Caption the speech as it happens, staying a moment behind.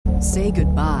Say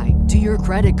goodbye to your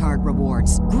credit card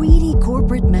rewards. Greedy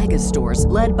corporate mega stores,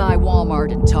 led by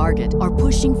Walmart and Target, are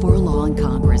pushing for a law in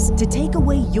Congress to take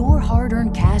away your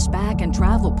hard-earned cash back and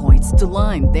travel points to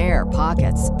line their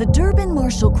pockets. The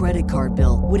Durbin-Marshall credit card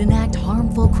bill would enact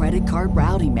harmful credit card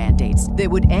routing mandates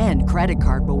that would end credit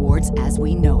card rewards as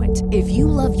we know it. If you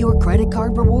love your credit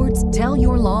card rewards, tell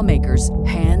your lawmakers,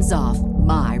 hands off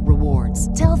my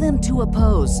rewards. Tell them to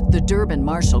oppose the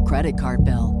Durbin-Marshall credit card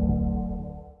bill.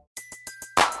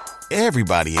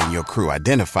 Everybody in your crew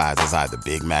identifies as either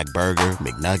Big Mac Burger,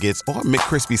 McNuggets, or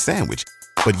McCrispy Sandwich.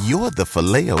 But you're the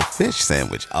Filet-O-Fish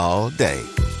Sandwich all day.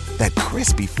 That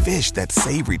crispy fish, that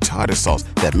savory tartar sauce,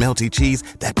 that melty cheese,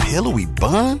 that pillowy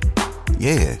bun.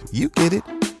 Yeah, you get it.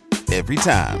 Every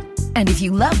time. And if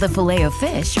you love the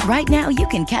Filet-O-Fish, right now you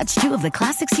can catch two of the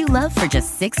classics you love for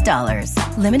just $6.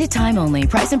 Limited time only.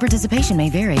 Price and participation may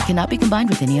vary. Cannot be combined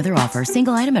with any other offer.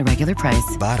 Single item at regular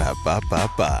price.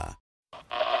 Ba-da-ba-ba-ba.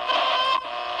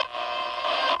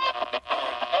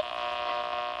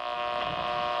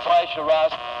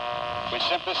 Arrives, which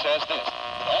simply says this: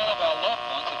 that all of our loved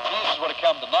ones, if Jesus were to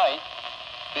come tonight,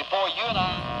 before you and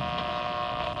I,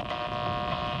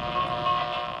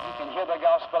 you can hear the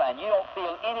gospel and you don't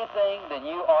feel anything, then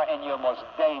you are in your most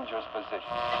dangerous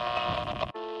position.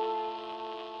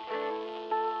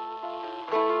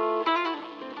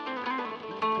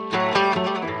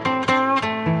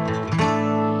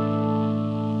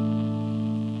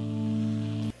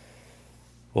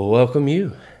 Well, welcome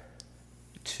you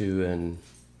to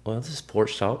this is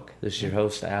Porch Talk. This is your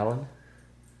host, Alan.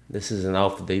 This is an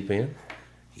Off the Deep End.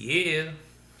 Yeah.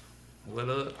 What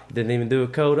up? Didn't even do a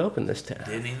cold open this time.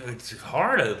 It's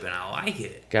hard open. I like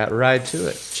it. Got right to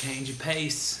it. Change of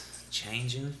pace.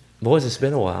 Changing. Boys, it's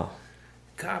been a while.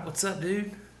 God, what's up,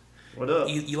 dude? What up?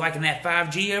 You liking that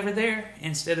 5G over there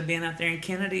instead of being out there in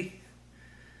Kennedy?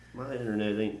 My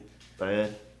internet ain't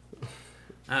bad.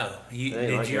 Oh,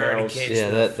 did like you already ours. catch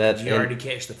Did you already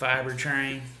catch the fiber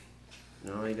train?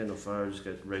 No, I ain't got no fire. Just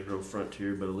got regular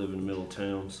Frontier, but I live in the middle of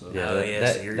town. So that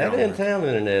in-town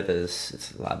internet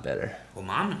it's a lot better. Well,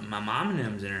 my mom and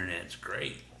them's internet's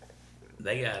great.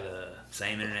 They got the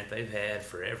same internet they've had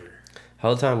forever.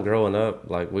 Whole time growing up,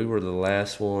 like we were the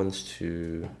last ones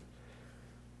to.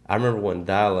 I remember when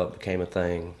dial-up became a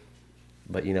thing,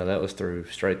 but that was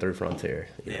straight through Frontier.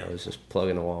 You know, it was just plug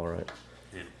in the wall, right?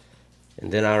 Yeah.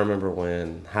 And then I remember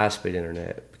when high-speed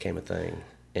internet became a thing,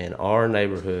 and our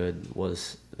neighborhood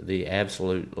was the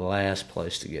absolute last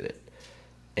place to get it.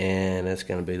 And it's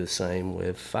going to be the same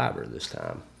with fiber this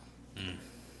time.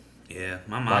 Yeah,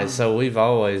 my mom. So we've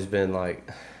always been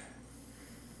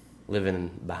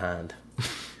living behind.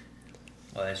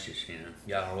 Well, that's just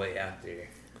y'all are way out there.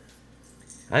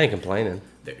 I ain't complaining.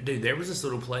 Dude, there was this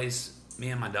little place. Me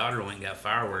and my daughter went and got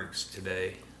fireworks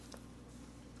today.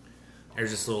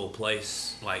 There's this little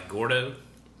place like Gordo.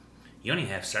 You don't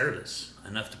even have service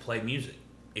enough to play music.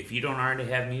 If you don't already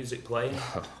have music playing,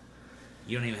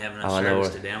 you don't even have enough service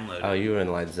to download it. Oh, you were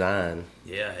in Zion.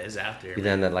 Yeah, it's out there. You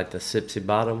down at the Sipsy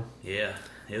Bottom? Yeah,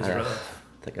 it was rough.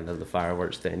 I think I know the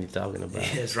fireworks stand you're talking about.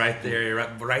 Yeah, it's right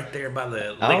there by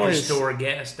the liquor store,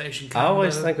 gas station combo. I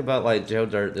always think about Joe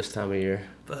Dirt this time of year.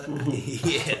 But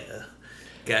yeah,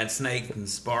 got snake and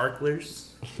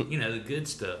sparklers. The good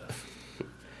stuff.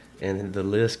 And the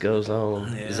list goes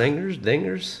on. Yeah. Zingers,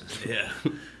 dingers. Yeah.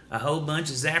 A whole bunch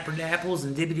of zapper dapples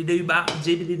and dibbity-doo-bop,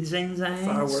 zibbity-zing-zangs.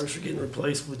 Fireworks are getting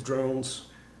replaced with drones.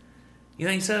 You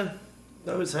think so?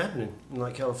 No, it's happening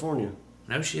in California.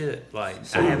 No shit. I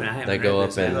haven't. They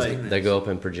go up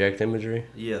and project imagery.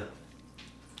 Yeah.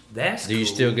 That's Do you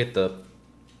cool. still get the?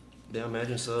 Yeah, I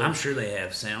imagine so. I'm sure they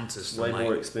have sound systems. Way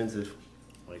more expensive.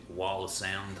 Like wall of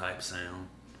sound type sound.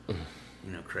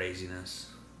 Craziness.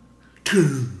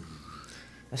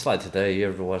 That's like today. You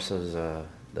ever watch those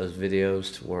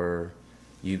videos to where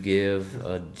you give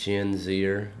a Gen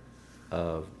Zer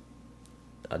a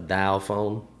dial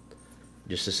phone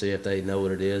just to see if they know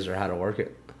what it is or how to work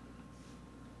it?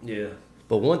 Yeah.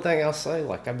 But one thing I'll say,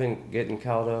 I've been getting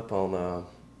caught up on.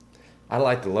 I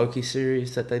like the Loki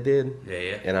series that they did.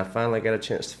 Yeah. And I finally got a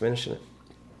chance to finish it.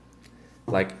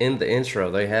 In the intro,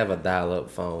 they have a dial-up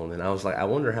phone, and I was I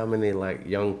wonder how many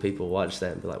young people watch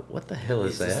that and be like, "What the hell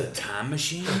is that? Is this a time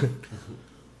machine?"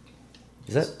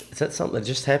 Is that something that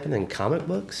just happened in comic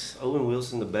books? Owen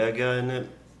Wilson, the bad guy in that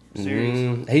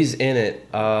series. He's in it.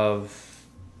 I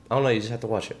don't know. You just have to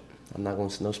watch it. I'm not going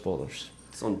to no spoilers.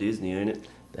 It's on Disney, ain't it?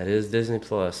 That is Disney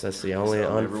Plus. That's the only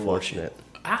unfortunate.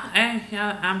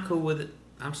 I'm cool with it.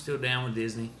 I'm still down with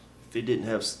Disney. If it didn't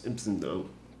have Simpsons, though.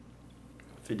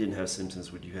 If it didn't have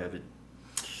Simpsons, would you have it?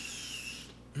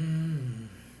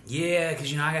 Yeah,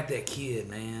 because I got that kid,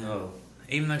 man. Oh.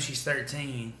 even though she's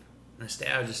 13,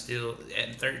 nostalgia still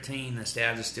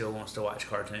wants to watch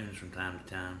cartoons from time to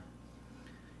time.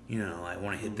 You know, like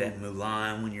want to hit that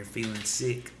Mulan when you're feeling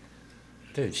sick.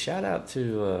 Dude, shout out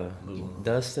to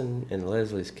Dustin and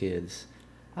Leslie's kids.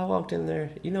 I walked in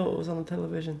there. You know what was on the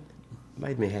television?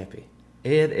 Made me happy.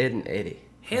 Ed, and Eddie.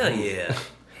 Hell yeah.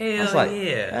 Hell I was like,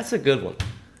 yeah. That's a good one.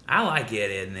 I like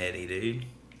Ed, and Eddie, dude.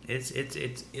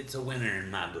 It's a winner in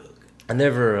my book. I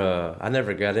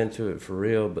never got into it for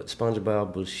real, but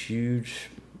SpongeBob was huge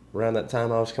around that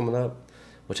time I was coming up,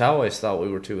 which I always thought we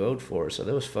were too old for. So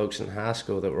there was folks in high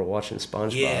school that were watching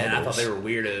SpongeBob. Yeah, and I thought they were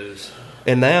weirdos.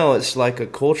 And now it's like a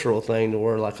cultural thing to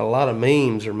where like a lot of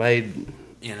memes are made.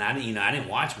 And I didn't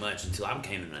watch much until I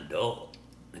became an adult.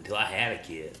 Until I had a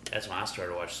kid. That's when I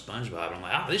started watching SpongeBob. I'm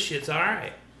like, oh, this shit's all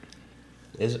right.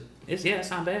 Is it? It's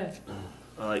not bad.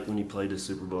 I like when you played the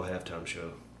Super Bowl halftime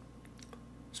show.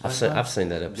 I've seen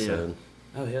that episode.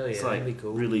 Yeah. Oh, hell yeah. It's like that'd be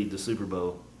cool. really the Super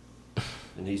Bowl,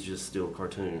 and he's just still a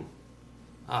cartoon.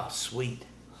 Oh, sweet.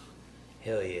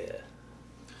 Hell yeah.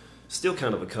 Still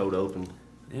kind of a cold open.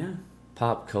 Yeah.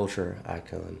 Pop culture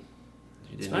icon.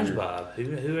 SpongeBob.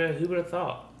 Who would have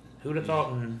thought? Who would have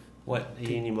thought in what? He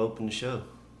didn't even open the show.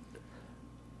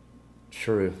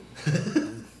 True.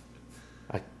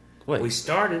 Wait. We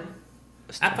started.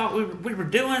 I thought we were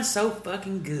doing so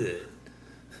fucking good.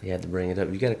 You had to bring it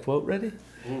up. You got a quote ready?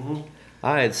 Mm-hmm.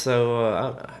 All right, so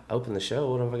I opened the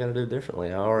show. What have I got to do differently?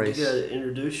 You got to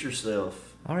introduce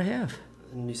yourself. I already have.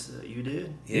 And you said you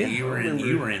did. Yeah, you were in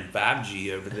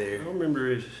 5G over I there. don't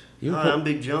remember if. Hi, I'm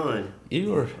Big John.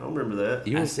 You were. I don't remember that.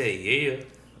 I said yeah.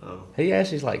 Oh. He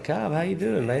actually was like, Cobb, how you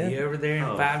doing, man? You over there in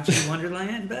 5G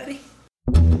Wonderland, buddy?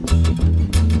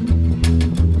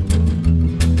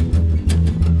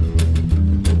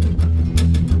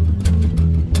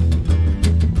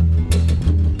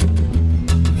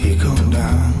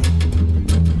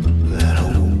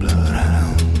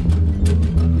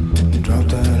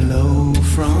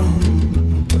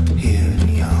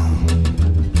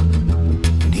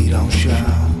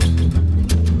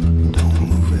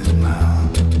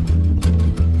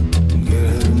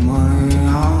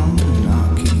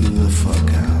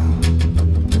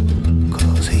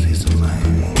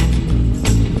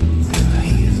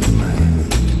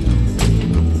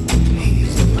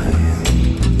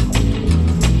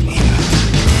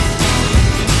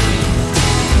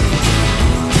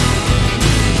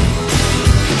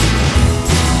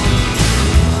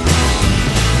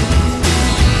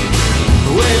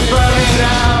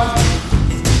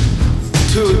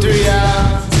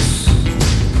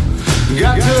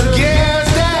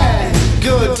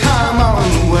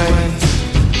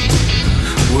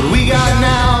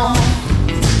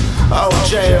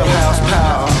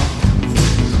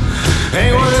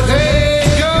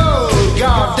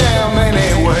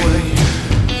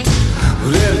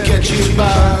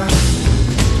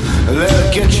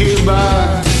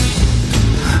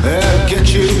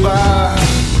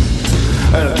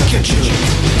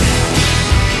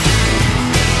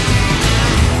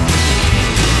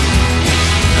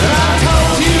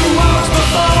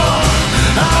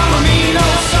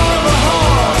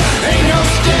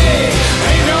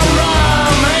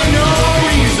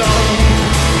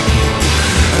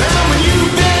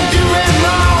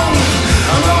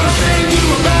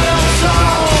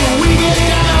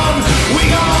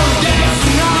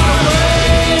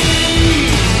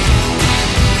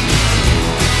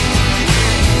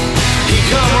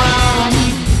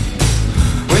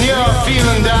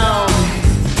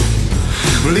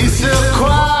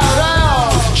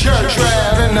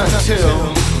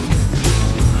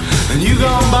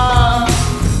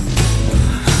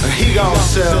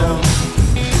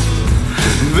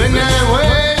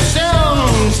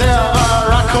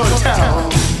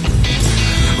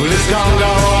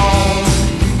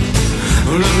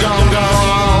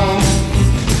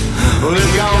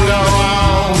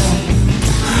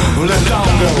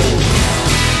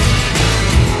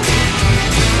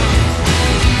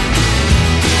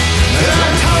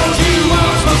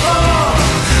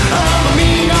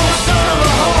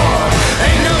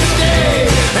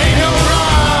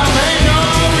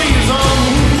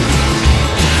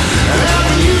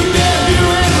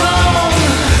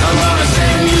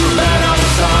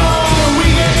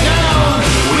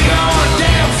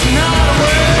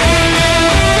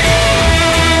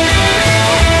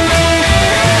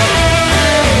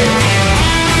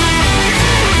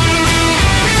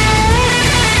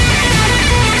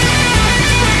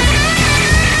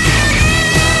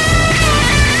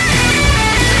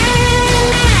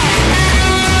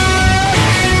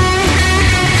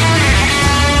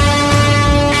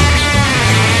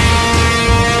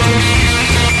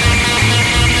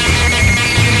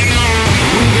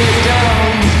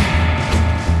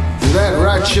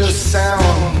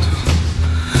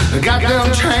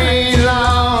 them train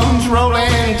lines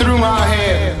rolling through my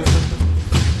head.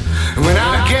 When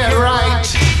I get right,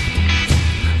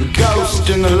 the ghost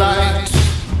in the light.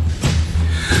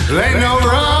 There ain't no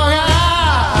wrong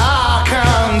I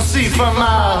can see for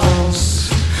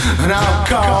miles. And I've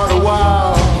got a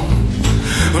while.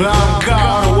 Well, I've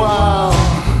got a while.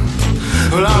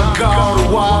 Well, I've got a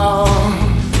while.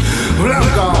 Well,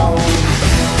 I'm gone.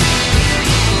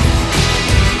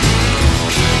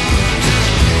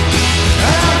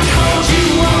 I've told you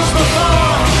once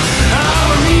before, I'm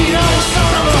a mean old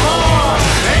son of a whore.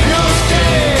 Ain't no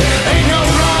stay, ain't no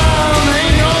rhyme,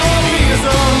 ain't no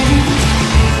reason.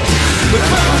 But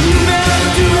when you never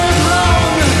do it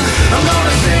wrong, I'm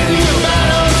gonna sing you a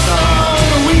battle song.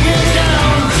 When we get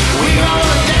down, we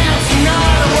gonna dance the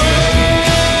night away.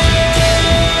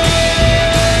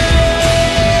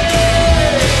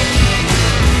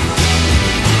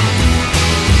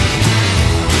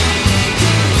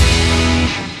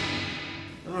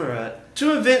 All right.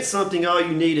 To invent something, all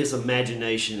you need is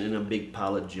imagination and a big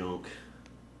pile of junk.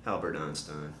 Albert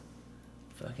Einstein.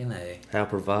 Fucking A. How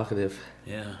provocative.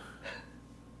 Yeah.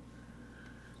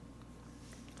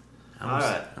 All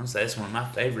right. I'm saying it's one of my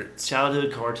favorites.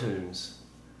 Childhood cartoons.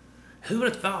 Who would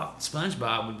have thought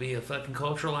SpongeBob would be a fucking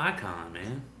cultural icon,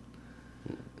 man?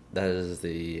 That is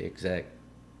the exact.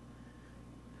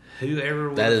 Whoever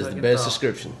would That have is the fucking best thought?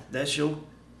 description. That's your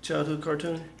childhood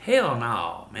cartoon? Hell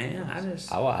no, man.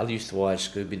 I used to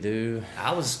watch Scooby Doo,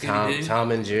 I was Scooby-Doo.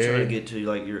 Tom and I'm trying to Jerry, get to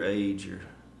like your age or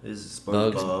is it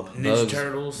Bugs, SpongeBob? Ninja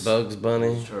Turtles. Bugs Bunny.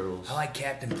 Ninja Turtles. I like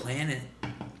Captain Planet.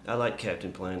 I like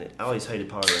Captain Planet. I always hated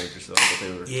Power Rangers though. I thought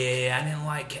they were, Yeah, I didn't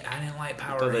like I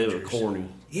Power thought they Rangers. were corny.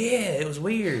 Yeah, it was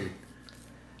weird.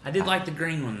 I did like the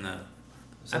green one though.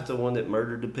 Is that the one that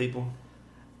murdered the people?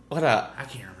 What I I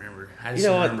can't remember. I just You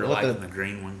know what- remember what liking the- the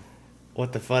green one.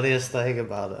 What the funniest thing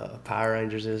about Power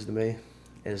Rangers is to me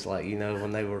is like, you know,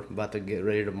 when they were about to get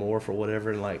ready to morph or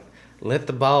whatever, and like let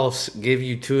the boss give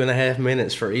you 2.5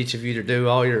 minutes for each of you to do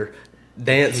all your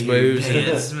dance moves.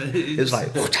 Dance moves. It's like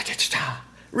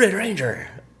Red Ranger,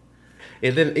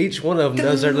 and then each one of them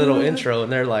does their little intro, and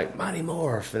they're like Mighty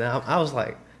Morph, and I was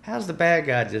like, how's the bad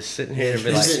guy just sitting here and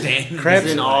be like, Standing crap,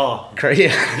 He's in awe.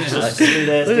 yeah, Just stupid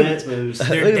ass Look at- dance moves.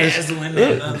 They're Look at this- dazzling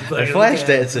look, that motherfucker. they're flash Look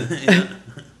at dancing. him.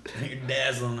 You're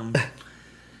dazzling them.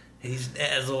 He's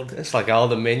dazzled. It's like all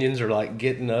the minions are like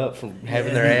getting up from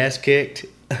having their ass kicked.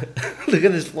 Look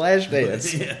at this flash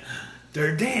dance. Yeah.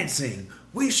 They're dancing.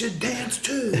 We should dance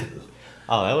too.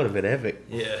 Oh, that would have been epic.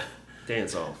 Yeah.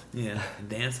 Dance off. Yeah.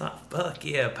 Dance off. Fuck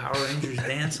yeah. Power Rangers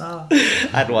dance off.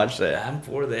 I'd watch that. I'm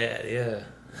for that. Yeah.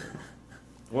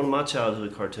 One of my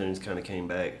childhood cartoons kind of came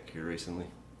back here recently.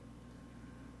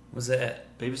 What's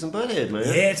that? Beavis and Butthead, man.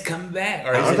 Yeah, it's coming back.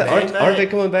 Or is Aren't it they, back? aren't they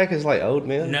coming back as like old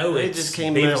men? No, They it's just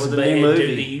came Beavis out with and a new Butthead movie.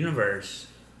 Do the Universe.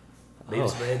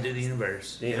 Beavis and Butthead Do the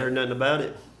Universe. You ain't heard nothing about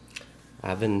it?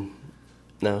 I've been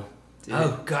no.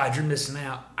 Oh God, you're missing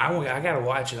out. I gotta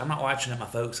watch it. I'm not watching it at my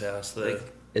folks' house though.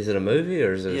 Is it a movie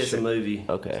or is it? Yeah, it's a movie.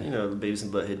 Okay. You know, the Beavis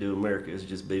and Butthead Do America is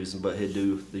just Beavis and Butthead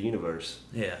Do the Universe.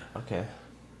 Yeah, Okay.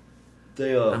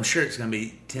 They I'm sure it's gonna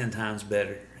be 10 times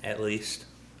better at least.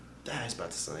 it's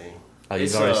about the same. Oh, you've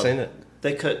It's, already seen it?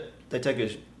 They take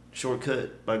a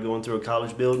shortcut by going through a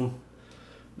college building.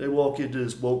 They walk into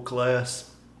this woke class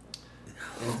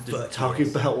and they're fuck talking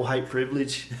yes. about white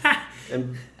privilege,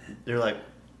 and they're like,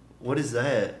 "What is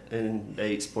that?" And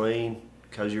they explain,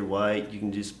 "Because you're white, you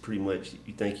can just pretty much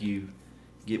you think you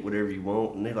get whatever you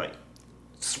want," and they're like,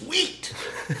 "Sweet."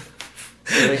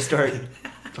 So they start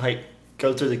like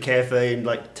go through the cafe and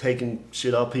like taking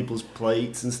shit off people's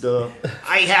plates and stuff.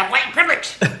 I have white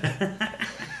privilege.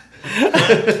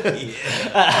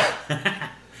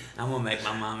 I'm gonna make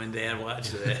my mom and dad watch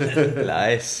that.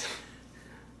 Nice.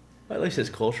 Well, at least it's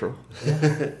cultural.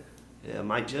 Yeah,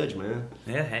 Mike Judge, man.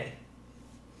 Yeah, hey.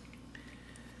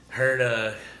 Heard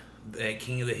that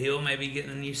King of the Hill may be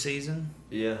getting a new season.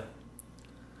 Yeah.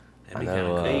 That'd be I kind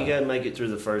know, of Hey, cool. you gotta make it through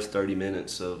the first 30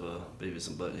 minutes of Beavis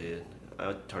and Butthead.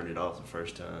 I turned it off the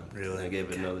first time. Really? I gave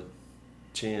it Okay. another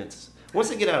chance. Once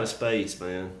they get out of space,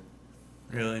 man,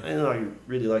 Really? I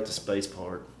really like the space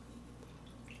part.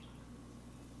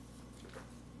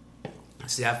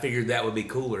 See, I figured that would be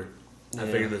cooler. I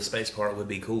Yeah. figured the space part would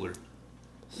be cooler.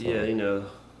 Yeah, you know,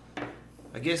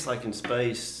 I guess like in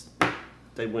space,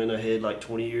 they went ahead like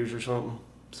 20 years or something.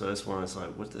 So that's why it's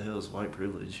like, what the hell is white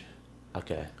privilege?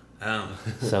 Okay. Yeah.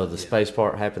 So the space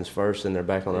part happens first and they're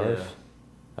back on Earth?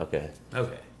 Okay.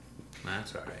 Okay.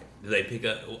 That's all right. Do they pick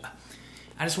up?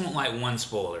 I just want like one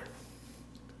spoiler.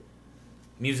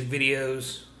 Music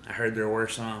videos. I heard there were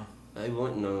some. They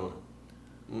wouldn't know.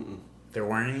 Mm-mm. There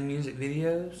weren't any music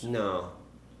videos? No.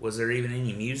 Was there even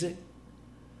any music?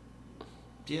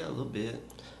 Yeah, a little bit.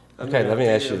 Okay, let me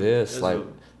ask you this, there's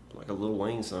like a Lil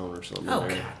Wayne song or something. Oh, in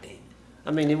there. God damn.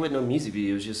 I mean, it wasn't no music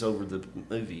video. It was just over the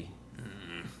movie.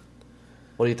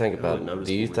 What do you think I about? wouldn't notice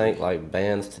Do you what think it is. like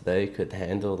bands today could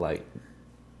handle like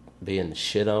being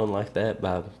shit on like that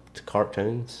by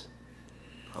cartoons?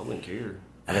 I wouldn't care.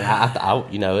 I mean, I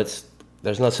you know,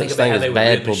 there's no such Think about thing how as they would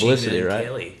bad rip Machine publicity, Gun right?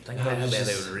 Kelly. Think about how bad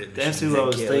they would rip That's Machine who I Gun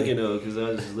was Kelly. thinking of because I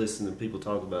was just listening to people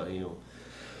talk about him.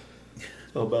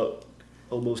 About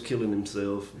almost killing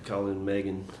himself and calling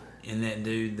Megan. And that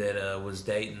dude that was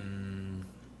dating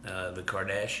the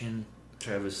Kardashian.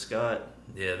 Travis Scott.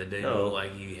 Yeah, the dude No. looked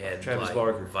like you had Travis like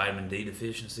Barker. vitamin D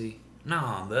deficiency.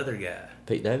 No, the other guy.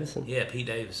 Pete Davidson. Yeah, Pete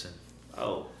Davidson.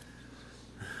 Oh,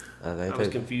 I I think was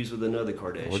confused with another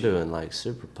Kardashian. we're doing like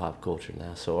super pop culture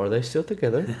now. So are they still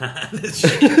together?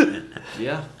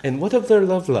 Yeah. And what of their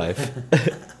love life?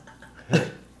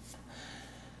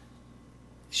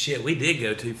 Shit, we did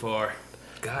go too far.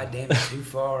 God damn it, too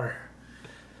far.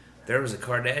 There was a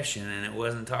Kardashian and it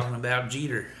wasn't talking about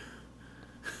Jeter.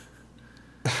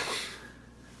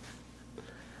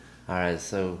 All right,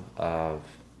 so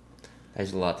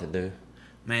there's a lot to do.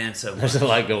 Man, so There's much. a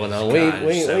lot going on. God,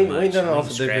 We so ain't much. done We off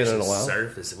can the deep end scratch in a the while.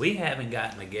 Surface. We haven't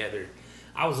gotten together.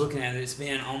 I was looking at it. It's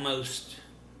been almost,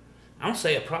 I don't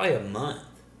say probably a month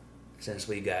since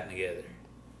we gotten together.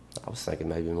 I was thinking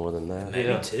maybe more than that. Maybe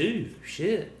Yeah. 2.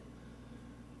 Shit.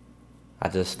 I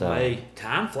just Hey,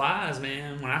 Time flies,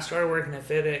 man. When I started working at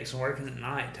FedEx and working at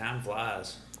night, time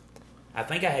flies. I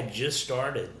think I had just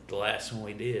started the last one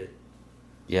we did.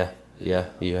 yeah,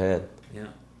 you had Yeah.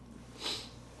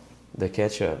 the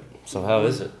catch up. So how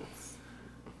is it?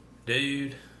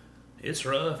 Dude, it's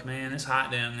rough, man. It's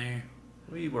hot down there.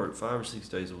 we work 5 or 6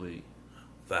 days a week.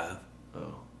 5.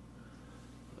 Oh.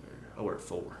 I work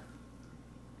 4.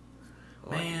 I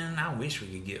like it. Man, I wish we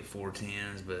could get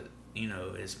 410s, but, you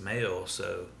know, it's mail,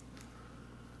 so.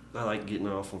 I like getting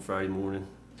off on Friday morning.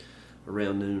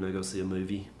 Around noon, I go see a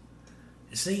movie.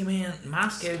 See, man, my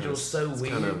schedule's so It's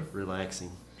weird. kind of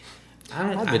relaxing.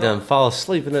 I'd be done fall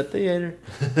asleep in the theater,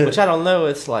 which I don't know.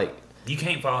 It's like You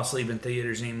can't fall asleep in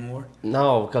theaters anymore.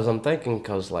 no, because I'm thinking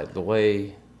because like the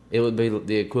way it would be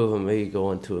the equivalent of me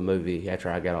going to a movie after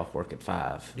I got off work at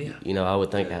 5. Yeah. You know, I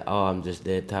would think, oh, I'm just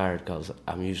dead tired because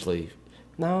I'm usually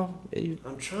no.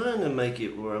 I'm trying to make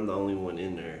it where I'm the only one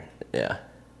in there. Yeah.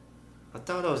 I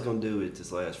thought I was going to do it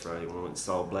this last Friday when I went and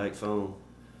saw Black Phone.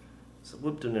 So I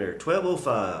whooped in there,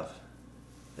 12:05.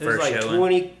 There's First like showing?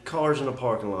 20 cars in the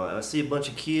parking lot. I see a bunch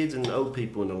of kids and old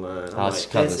people in the line. I'm Oh, it's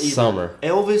 'cause that's it's either summer.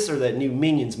 Elvis or that new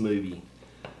Minions movie.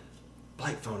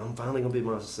 Black Phone, I'm finally going to be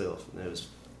myself. And there was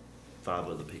 5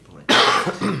 other people. Like,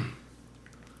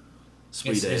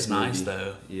 sweet It's ass nice, movie.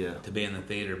 though, Yeah, to be in the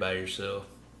theater by yourself.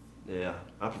 yeah.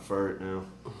 I prefer it now.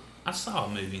 I saw a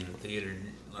movie in the theater.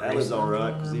 That was all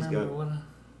right, 'cause he's Remember got- what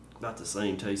Not the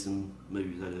same taste in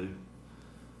movies I do.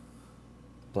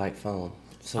 Black Phone.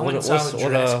 So I went and saw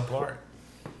Jurassic Park.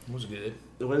 It was good.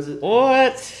 What is it?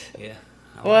 What? Yeah.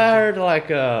 Well, I heard like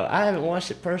I haven't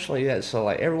watched it personally yet, so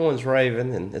like everyone's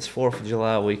raving, and it's 4th of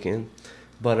July weekend.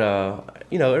 But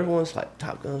you know, everyone's like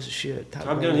Top Gun's the shit. Top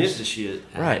Gun is the shit.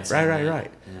 I Right. haven't seen that. Yeah.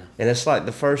 Yeah. And it's like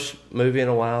the first movie in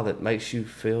a while that makes you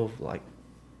feel like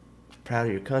proud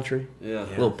of your country, Yeah. a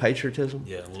little patriotism.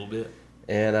 Yeah, a little bit.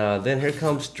 And then here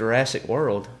comes Jurassic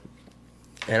World,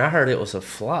 and I heard it was a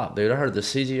flop, dude. I heard the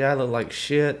CGI looked like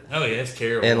shit. Oh, yeah, it's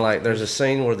terrible. And like, there's a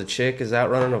scene where the chick is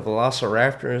outrunning a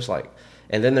velociraptor, and it's like,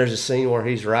 and then there's a scene where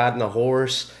he's riding a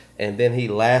horse, and then he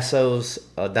lassos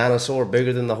a dinosaur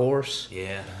bigger than the horse.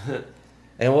 Yeah.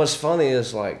 And what's funny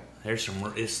is like, There's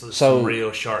some So- some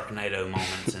real Sharknado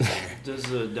moments in there. Does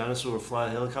the dinosaur fly a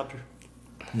helicopter?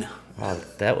 No. oh,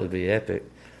 that would be epic.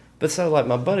 But so like,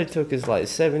 my buddy took his like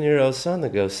 7-year-old son to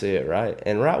go see it, right?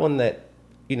 And right when that,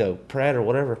 you know, Pratt or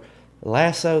whatever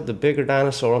lassoed the bigger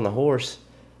dinosaur on the horse,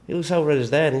 he looks over at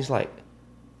his dad and he's like,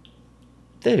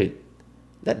 dude,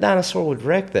 that dinosaur would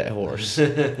wreck that horse.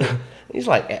 He's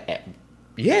like,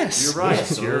 yes. You're right.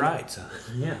 Yes, son. you're right, son.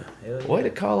 Yeah. Hell yeah. Way to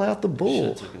call out the Should bull.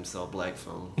 have took him saw Black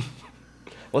Phone.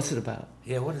 What's it about?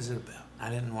 Yeah, what is it about? I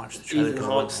didn't watch the trailer. Ethan 'cause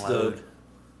it Hawke's wouldn't the load.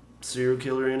 serial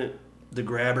killer in it. The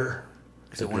grabber.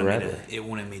 'Cause it The wanted me Grabber. to. It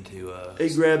wanted me to. He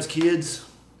grabs kids,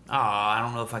 Oh, I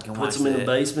don't know if I can watch puts them in the that.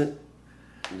 basement.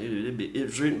 Dude, it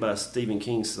was written by Stephen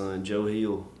King's son, Joe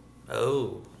Hill.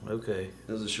 Oh, okay.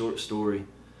 It was a short story.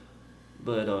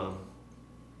 But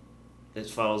it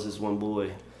follows this one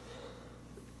boy.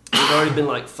 There's already been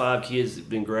like 5 kids that have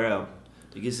been grabbed.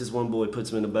 He gets this one boy, puts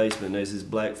him in the basement, and there's his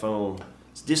black phone.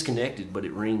 It's disconnected, but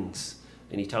it rings.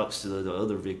 And he talks to the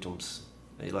other victims.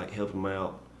 They like help him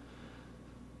out.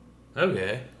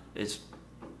 Okay. It's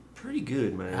pretty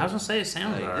good, man. I was gonna say it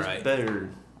sounds Like, alright. It's better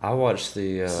I watched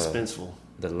the suspenseful.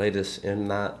 the latest M.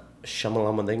 Night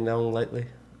Shyamalan Ding Dong lately.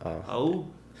 Oh,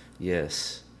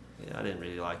 Yes. yeah, I didn't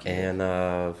really like it. And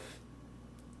it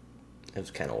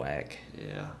was kind of whack.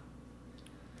 Yeah,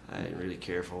 I didn't really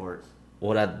care for it.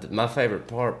 My favorite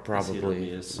part hit or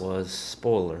probably miss. was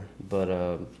spoiler, but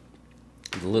the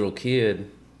little kid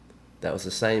that was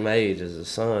the same age as the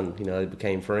son, they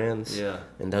became friends. Yeah.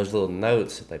 And those little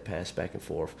notes that they passed back and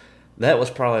forth, that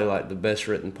was probably like the best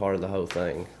written part of the whole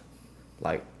thing.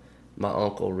 Like, my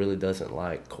uncle really doesn't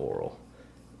like Coral,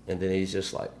 and then he's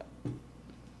just like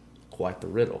quite the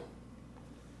riddle.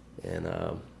 And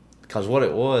because what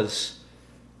it was,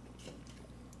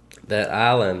 that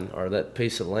island or that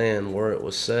piece of land where it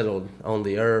was settled on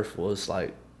the earth was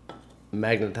like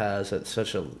magnetized at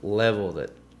such a level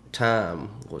that time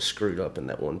was screwed up in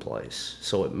that one place,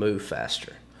 so it moved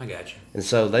faster. I got you. And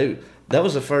so that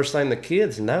was the first thing the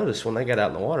kids noticed when they got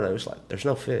out in the water. They was like, there's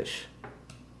no fish.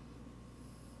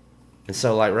 And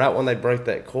so like right when they broke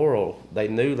that coral, they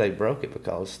knew they broke it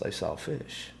because they saw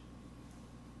fish.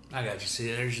 I got you. See,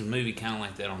 there's a movie kind of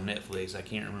like that on Netflix. I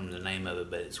can't remember the name of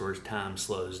it, but it's where time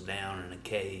slows down in a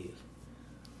cave.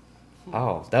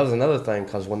 Oh, that was another thing,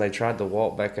 because when they tried to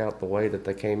walk back out the way that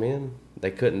they came in,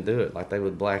 they couldn't do it. Like, they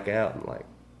would black out, and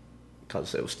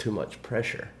because it was too much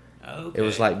pressure. Okay. It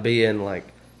was like being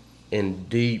like in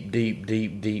deep, deep,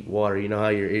 deep, deep water. You know how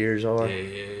your ears are?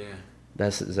 Yeah.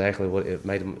 That's exactly what it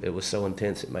made them. It was so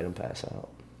intense it made them pass out.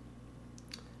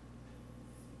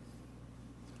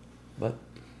 But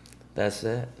that's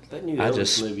that. That new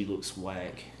Elvis movie looks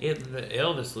whack. Yeah, the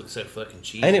Elvis looks so fucking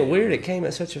cheesy. Ain't it weird? It came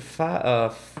at such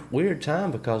a weird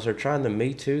time because they're trying to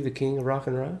Me Too the king of rock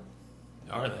and roll.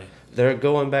 Are they? They're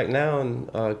going back now and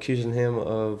accusing him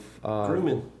of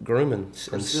grooming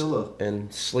Priscilla.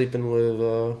 and sleeping with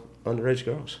underage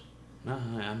girls. No,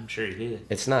 I'm sure he did.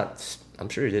 It's not. I'm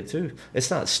sure he did too. It's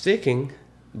not sticking,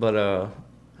 but I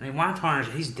mean, why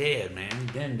tarnish? He's dead, man.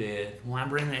 He's been dead. Why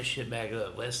bring that shit back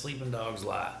up? Let sleeping dogs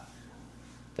lie.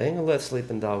 they ain't gonna let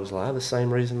sleeping dogs lie. The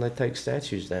same reason they take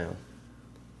statues down.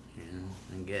 You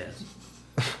know, I guess.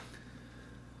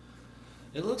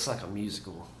 It looks like a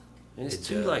musical. And it's It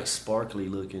too does. like sparkly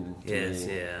looking. To Yes,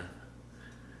 me. yeah.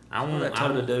 That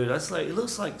kind of dude. That's like, it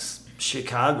looks like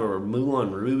Chicago or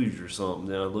Moulin Rouge or something.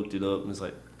 Then I looked it up and it's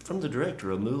like from the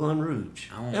director of Moulin Rouge,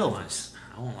 Elvis.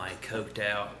 I want like coked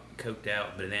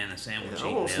out banana sandwich. Yeah,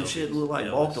 I want some Elvis. shit that look like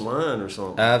Elvis. Walk the Line or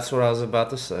something. That's what I was about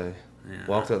to say.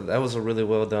 Yeah. That was a really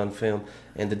well done film,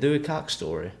 and the Dewey Cox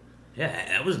story. Yeah,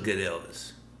 that was good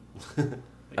Elvis.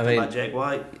 I mean, about Jack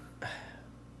White,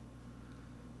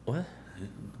 what?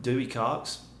 Dewey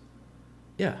Cox.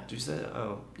 Yeah, Did you say that?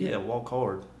 Oh, yeah, Walk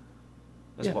Hard.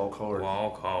 That's Yeah. Walk Hard.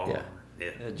 Walk hard. Yeah.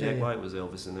 Yeah. Jack Yeah. White was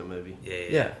Elvis in that movie.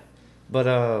 yeah.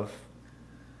 But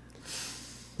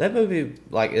that movie,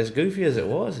 like as goofy as it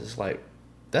was, it's like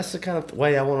that's the kind of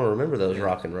way I want to remember those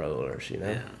rock and rollers. You know.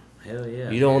 Yeah. Hell yeah.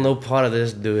 You don't want no part of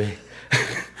this, Dewey.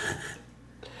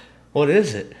 What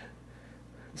is it?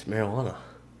 It's marijuana.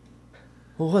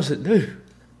 What does it do?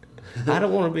 I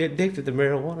don't want to be addicted to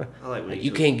marijuana. I like when he You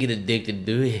took- can't get addicted,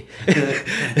 Dewey.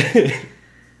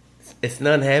 It's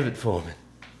an habit forming.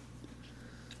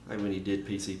 Like when he did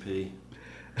PCP.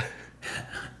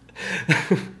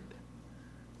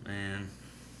 Man,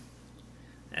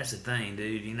 that's the thing,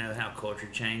 dude. You know how culture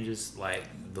changes? Like,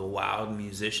 the wild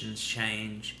musicians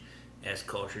change as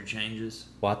culture changes.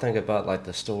 Well, I think about like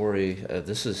the story.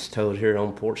 This is told here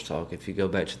on Porch Talk. If you go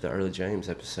back to the early James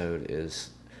episode,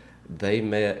 is they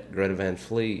met Greta Van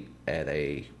Fleet at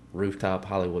a rooftop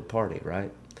Hollywood party,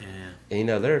 right? Yeah. And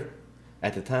they're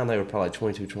at the time they were probably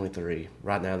 22, 23.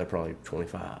 Right now they're probably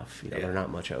 25. Yeah. They're not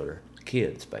much older.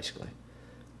 Kids, basically.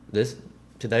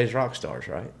 Today's rock stars,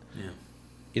 right? Yeah.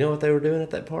 You know what they were doing at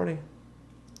that party?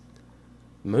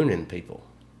 Mooning people.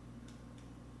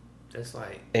 That's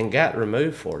like, And got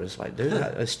removed for it. It's like, dude,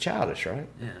 it's childish, right?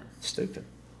 yeah. Stupid.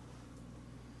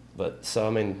 But so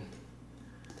I mean,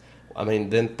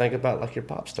 then think about like your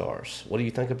pop stars. What do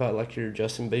you think about like your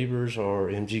Justin Biebers or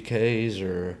MGKs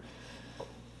or?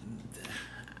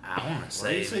 I want to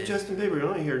Why do say, you say man, Justin Bieber? I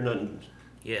don't hear nothing.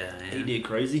 yeah, man. He did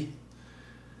crazy.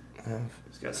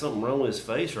 He's got something wrong with his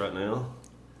face right now.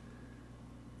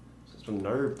 Some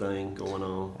nerve thing going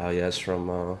on. Oh yeah, it's from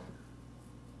a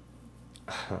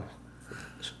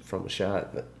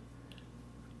shot. But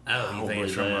Oh, you think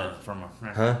it's believe from a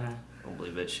Huh? I don't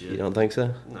believe that shit. you don't think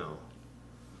so? No.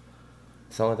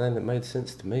 It's the only thing that made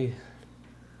sense to me.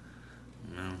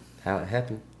 No. How it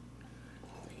happened.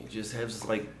 He just has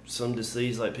like some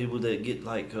disease, like people that get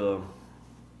like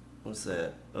what's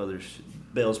that?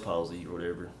 Bell's palsy or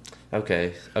whatever.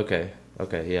 Okay.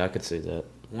 Yeah, I could see that.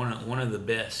 One of the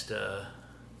best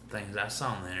things I saw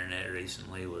on the internet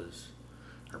recently was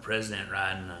our president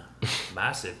riding a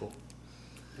bicycle.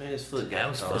 Man, his foot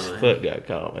got caught. His foot got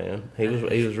caught, man. He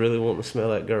was really wanting to smell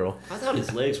that girl. I thought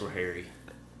his legs were hairy.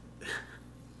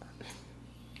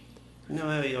 You know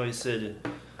how he always said,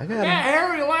 I got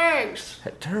hairy legs. I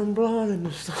turned blood in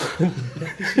the sun.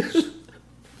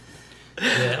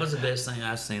 Yeah, that was the best thing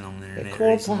I've seen on the internet. The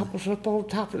corn recently. pop was up on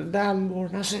top of the diving board,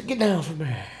 and I said, "Get down from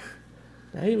there."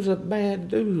 Now, he was a bad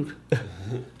dude.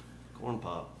 Corn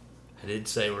pop. I did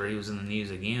say where he was in the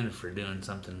news again for doing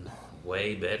something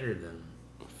way better than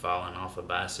falling off a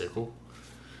bicycle.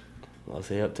 What's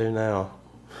he up to now?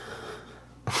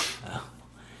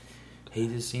 He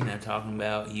just, talking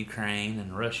about Ukraine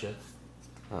and Russia.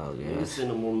 Oh, Yeah, yeah. send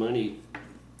them more money.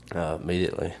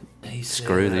 Immediately. He said,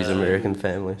 Screw these American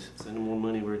families. Send them more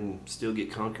money where it can still get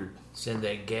conquered. Said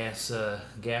that gas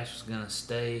was gonna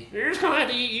stay You're just going to have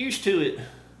to get used to it.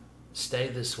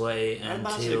 this way Ride a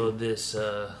until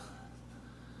bicycle.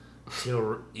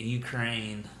 till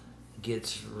Ukraine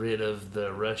gets rid of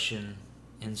the Russian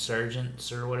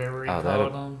insurgents or whatever he called That'll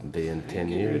them. be in 10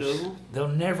 Get rid of years. them. They'll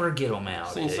never get them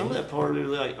out. Seen some of dude. that part they're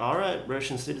like, all right,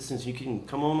 Russian citizens, you can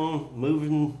come on move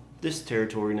in this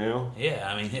territory now.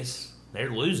 Yeah, I mean they're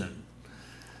losing.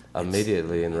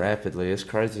 Immediately and rapidly. It's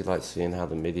crazy, like, seeing how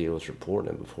the media was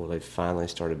reporting it before they finally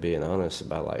started being honest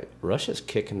about, like, Russia's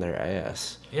kicking their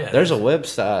ass. Yeah, There's a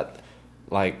website,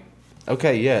 like,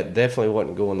 okay, yeah, it definitely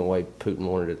wasn't going the way Putin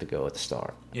wanted it to go at the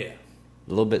start. Yeah. A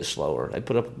little bit slower. They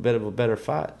put up a bit of a better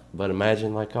fight. But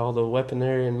imagine, like, all the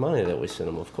weaponry and money that we sent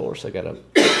them. Of course, they got a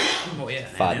Well, yeah,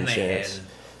 fighting and then they chance.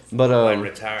 had But,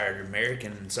 retired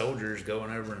American soldiers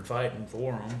going over and fighting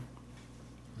for them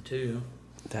too.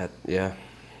 yeah.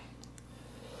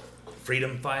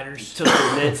 Freedom fighters. Took their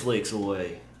Netflix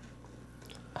away.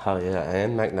 Oh, yeah,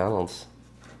 and McDonald's.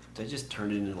 They just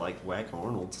turned it into like Whack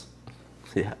Arnold's.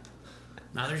 Yeah.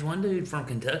 Now there's one dude from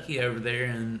Kentucky over there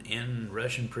in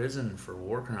Russian prison for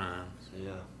war crimes.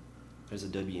 Yeah. There's a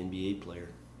WNBA player.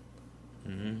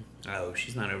 Mm-hmm. Oh,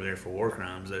 she's not over there for war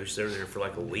crimes though. She's over there for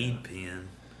like a weed pen.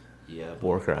 Yeah.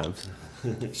 War crimes.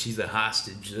 She's a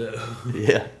hostage though.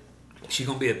 Yeah. She's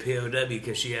gonna be a POW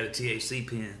because she had a THC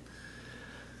pen.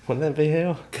 Wouldn't that be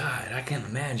hell? God, I can't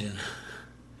imagine.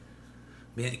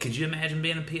 Could you imagine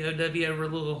being a POW over a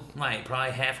little, like,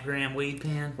 probably half a gram weed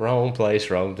pen? Wrong place,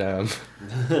 wrong time.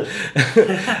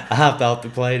 I hopped off the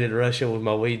plane in Russia with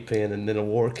my weed pen, and then a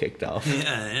war kicked off.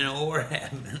 Yeah, and a war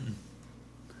happened.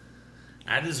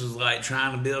 I just was, like,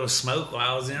 trying to build a smoke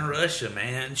while I was in Russia,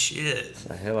 man. Shit.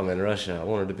 The hell, I'm in Russia. I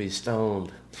wanted to be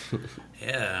stoned.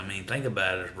 Yeah, I mean, think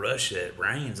about it. Russia, it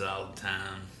rains all the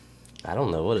time. I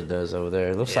don't know what it does over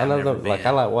there. Those, Yeah, I know I've never them, like been.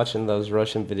 I like watching those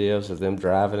Russian videos of them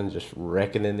driving and just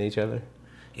wrecking into each other.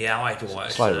 Yeah, I like to watch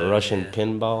It's like those, Russian yeah.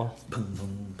 pinball,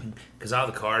 Because all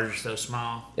the cars are so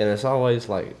small. and it's always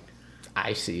like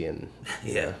icy and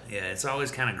Yeah, it's always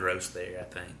kind of gross there, I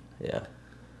think. yeah.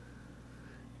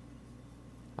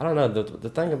 I don't know. The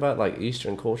thing about like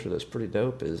Eastern culture that's pretty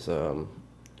dope is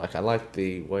like I like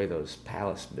the way those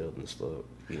palace buildings look.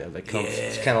 You know, they come.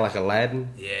 It's Yeah. kind of like Aladdin.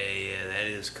 Yeah, that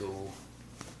is cool.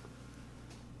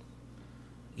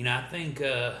 You know, I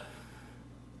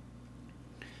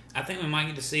think we might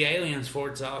get to see aliens before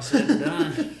it's all said and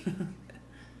done.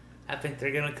 I think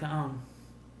they're gonna come.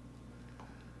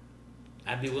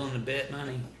 I'd be willing to bet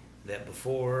money that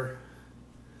before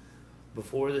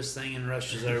this thing in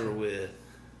Russia's over with,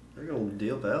 They're gonna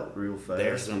dip out real fast.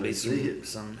 there's gonna when be they see it.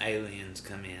 some aliens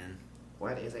come in.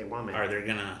 What is a woman? Or they're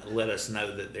gonna let us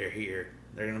know that they're here.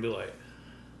 They're gonna be like,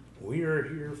 "We are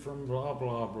here from blah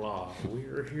blah blah. We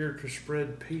are here to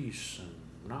spread peace and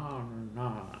nah."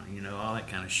 You know, all that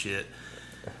kind of shit.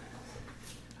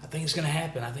 I think it's gonna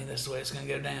happen. I think that's the way it's gonna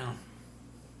go down.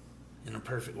 In a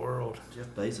perfect world. Jeff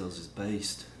Bezos is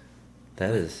based.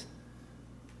 That is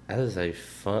a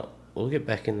fun. We'll get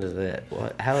back into that.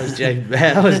 How is Jeff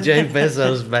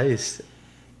Bezos based?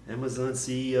 Amazon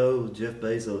CEO Jeff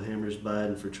Bezos hammers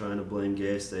Biden for trying to blame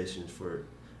gas stations for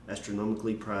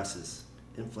astronomically prices.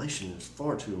 Inflation is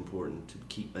far too important to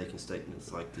keep making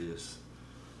statements like this.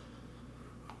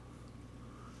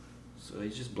 So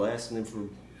he's just blasting them for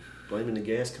blaming the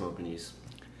gas companies.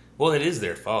 Well, it is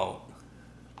their fault.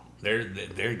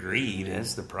 Their greed.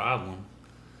 That's the problem.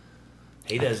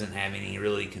 He doesn't have any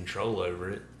really control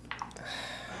over it.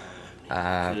 Could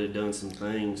have done some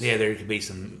things. Yeah, there could be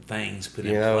some things put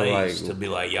in know, place like, to be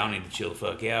like, y'all need to chill the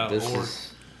fuck out.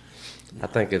 I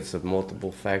think it's a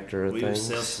multiple factor of We were things.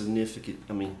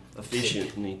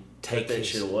 efficient, and he Take cut that his-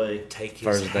 shit away. Take his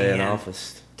First day in hand-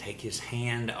 office. take his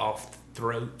hand off the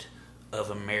throat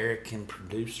of American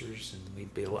producers, and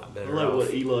we'd be a lot better I like off.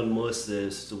 what Elon Musk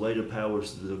says, the weight of power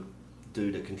is the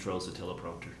dude that controls the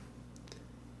teleprompter.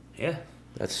 Yeah,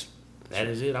 that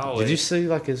is it always. Did you see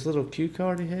like his little cue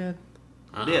card he had?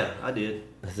 Yeah, I did.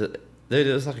 Dude,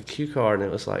 it was like a cue card, and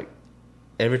it was like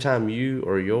every time you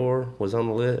or your was on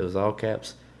the list, it was all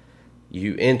caps.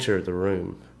 You enter the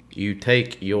room. You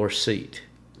take your seat.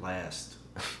 Last.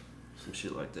 Some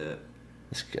shit like that.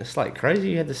 It's like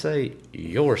crazy you had to say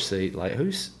your seat. Like,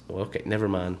 who's... Well, okay, never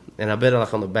mind. And I bet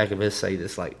like on the back of his seat,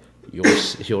 it's like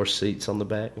your seat's on the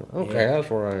back. Okay, Yeah. that's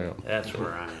where I am. That's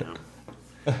where I am.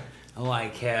 I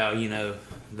like how,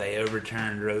 they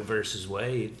overturned Roe versus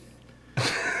Wade.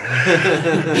 That's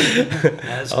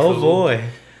Oh, cool. boy.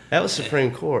 That was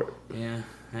Supreme Court. Yeah,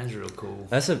 that's real cool.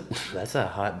 That's a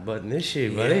hot button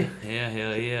issue, buddy. Yeah,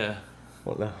 hell yeah.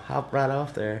 Want to hop right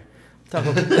off there. Talk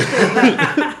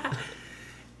about...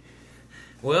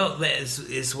 Well,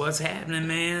 it's what's happening,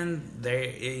 man.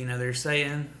 They're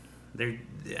saying I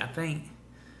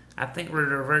think we're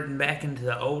reverting back into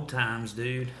the old times,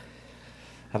 dude.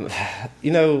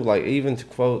 Like even to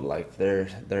quote like their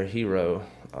hero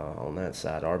on that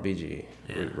side, RBG,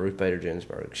 Yeah. Ruth Bader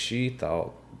Ginsburg, she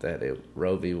thought that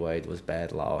Roe v. Wade was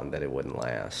bad law and that it wouldn't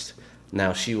last.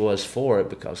 Now she was for it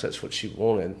because that's what she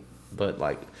wanted, but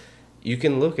like you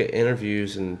can look at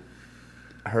interviews and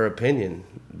her opinion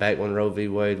back when Roe v.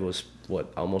 Wade was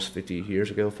almost 50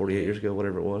 years ago, 48 years ago,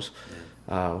 whatever it was.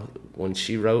 Yeah. When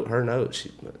she wrote her notes,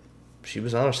 she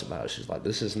was honest about it. She's like,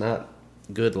 "This is not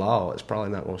good law. It's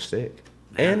probably not going to stick,"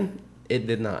 and it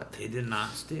did not. It did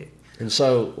not stick. And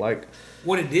so, like,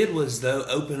 what it did was though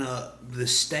open up the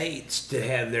states to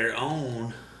have their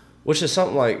own, which is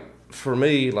something like for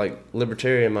me, like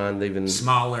libertarian mind, even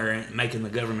smaller and making the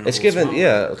government. It's a little given,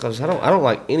 smaller. because I don't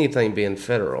like anything being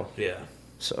federal. Yeah.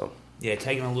 So. Yeah,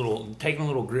 taking a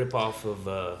little grip off of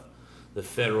the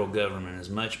federal government is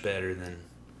much better than,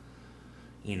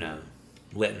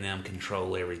 letting them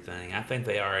control everything. I think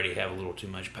they already have a little too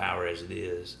much power as it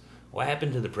is. What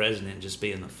happened to the president just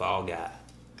being the fall guy?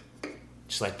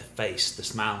 Just like the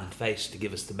smiling face to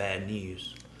give us the bad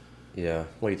news. Yeah,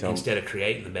 what are you talking? Instead of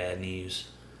creating the bad news.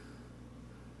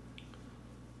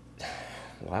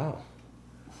 Wow.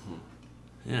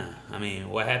 Yeah, I mean,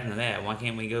 what happened to that? Why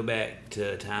can't we go back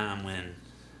to a time when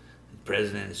the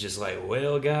president is just like,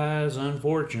 well, guys,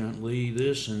 unfortunately,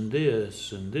 this and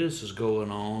this and this is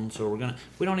going on, so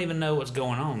we don't even know what's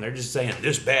going on. They're just saying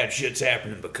this bad shit's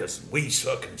happening because we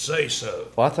fucking say so.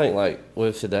 Well, I think, like,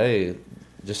 with today,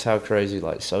 just how crazy,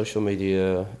 like, social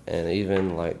media and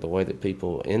even, like, the way that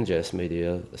people ingest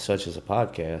media, such as a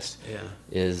podcast,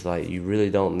 is, like, you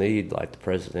really don't need, like, the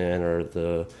president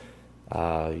or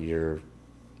your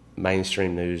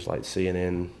mainstream news like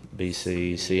CNN,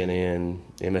 BC, CNN,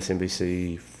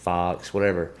 MSNBC, Fox,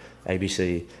 whatever,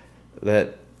 ABC,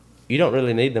 that you don't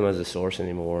really need them as a source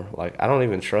anymore. Like, I don't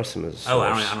even trust them as a source. Oh,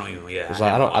 I don't even, yeah. Like,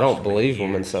 I don't believe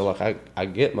them, and so, like, I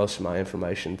get most of my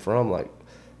information from, like,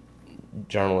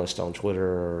 journalists on Twitter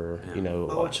or, I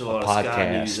watch a a lot podcast. of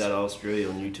Sky News out of Australia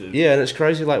on YouTube. Yeah, and it's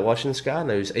crazy, like, watching Sky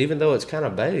News. Even though it's kind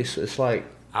of base, it's, like,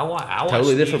 I watch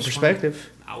totally different news perspective.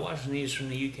 I watch news from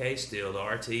the UK still, the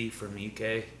RT from the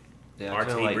UK, Yeah, I RT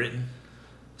kinda like- Britain.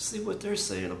 See what they're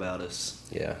saying about us.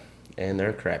 Yeah, and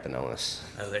they're crapping on us.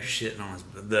 Oh, they're shitting on us.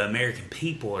 The American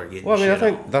people are getting Well, I mean, I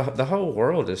shit think the whole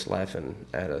world is laughing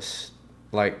at us.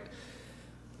 Like,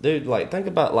 dude, like, think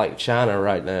about, like, China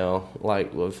right now,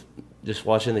 like, with just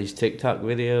watching these TikTok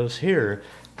videos. Here are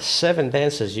 7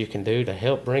 dances you can do to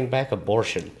help bring back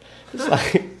abortion. It's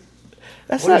like,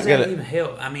 that's what not does that gonna even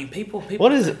help? I mean, people.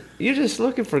 What is it? You're just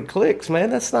looking for clicks, man.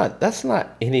 That's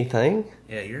not anything.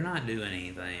 Yeah, you're not doing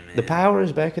anything, man. The power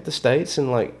is back at the states, and,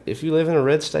 like, if you live in a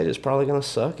red state, it's probably gonna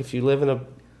suck. If you live in a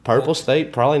purple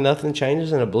state, probably nothing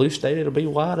changes. In a blue state, it'll be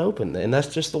wide open, and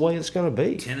that's just the way it's gonna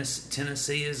be.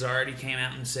 Tennessee has already came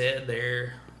out and said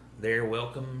they're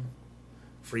welcome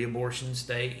free abortion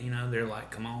state. They're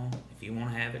like, come on, if you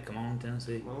want to have it, come on,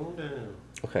 Tennessee. Oh, damn.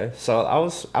 Okay, so I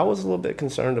was a little bit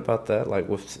concerned about that, like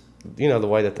with the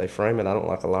way that they frame it. I don't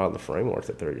like a lot of the framework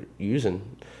that they're using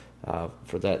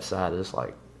for that side. It's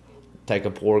like, take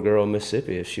a poor girl in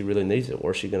Mississippi, if she really needs it,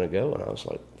 where's she gonna go? And I was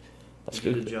like, that's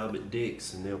Get a good. job at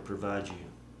Dick's and they'll provide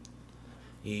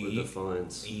you with the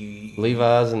funds.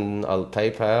 Levi's and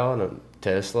PayPal and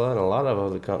Tesla and a lot of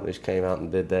other companies came out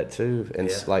and did that too. And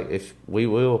it's like, if we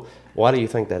will, why do you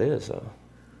think that is though?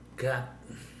 God,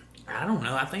 I don't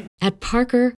know. I think At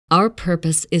Parker, our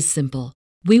purpose is simple.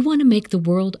 We want to make the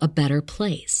world a better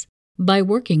place by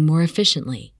working more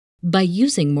efficiently, by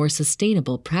using more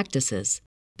sustainable practices,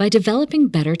 by developing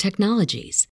better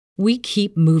technologies. we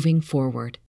keep moving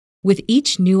forward. With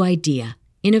each new idea,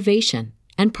 innovation,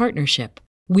 and partnership,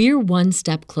 we're one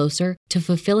step closer to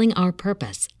fulfilling our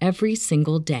purpose every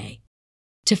single day.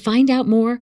 To find out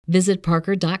more, visit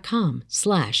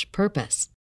parker.com/purpose.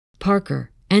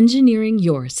 Parker, engineering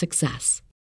your success.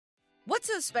 What's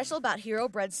so special about Hero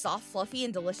Bread's soft, fluffy,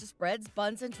 and delicious breads,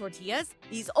 buns, and tortillas?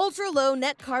 These ultra-low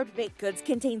net-carb baked goods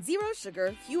contain zero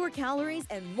sugar, fewer calories,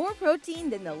 and more protein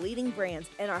than the leading brands,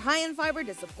 and are high in fiber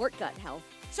to support gut health.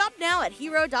 Shop now at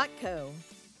hero.co.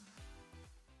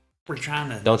 We're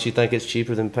trying to... Don't you think it's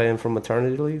cheaper than paying for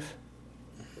maternity leave?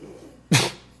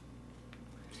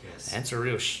 That's a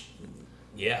real...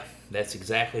 Yeah, that's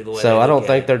exactly the way. So I don't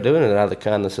think they're doing it out of the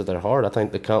kindness of their heart. I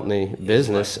think the company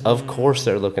business, of course,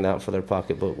 they're looking out for their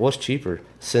pocketbook. What's cheaper,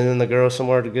 sending the girl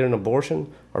somewhere to get an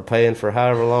abortion, or paying for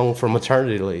however long for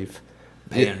maternity leave?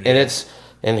 And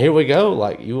here we go.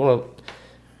 Like, you want to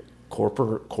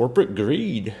corporate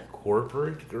greed.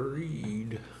 Corporate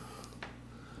greed.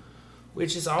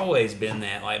 Which has always been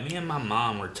that. Like, me and my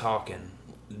mom were talking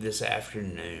this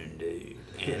afternoon, dude,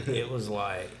 and it was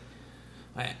like,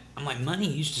 I'm like, money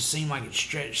used to seem like it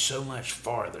stretched so much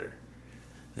farther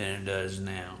than it does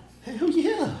now. Hell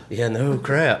yeah. Yeah, no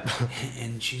crap.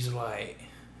 And she's like,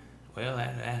 well,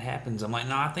 that happens. I'm like,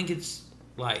 no, I think it's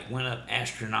like went up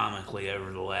astronomically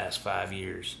over the last 5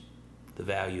 years, the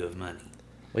value of money.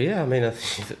 Well, yeah, I mean,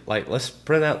 like, let's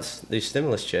print out these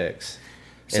stimulus checks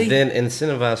and then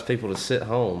incentivize people to sit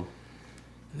home.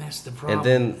 And that's the problem. And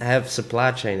then have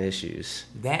supply chain issues.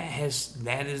 That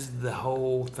is the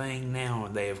whole thing now.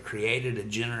 They have created a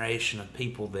generation of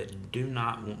people that do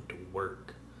not want to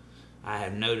work. I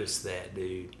have noticed that,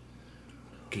 dude.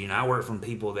 You know, I work from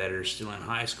people that are still in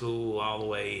high school all the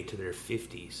way to their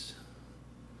 50s.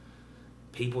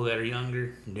 People that are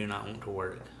younger do not want to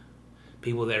work.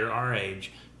 People that are our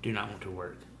age do not want to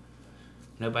work.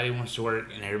 Nobody wants to work,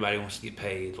 and everybody wants to get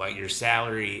paid. Like, your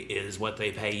salary is what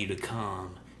they pay you to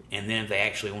come, and then if they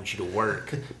actually want you to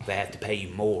work, they have to pay you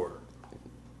more.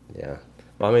 Yeah.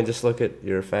 Well, I mean, just look at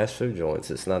your fast food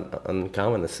joints. It's not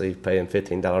uncommon to see paying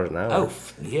 $15 an hour. Oh,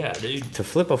 yeah, dude. To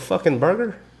flip a fucking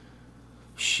burger?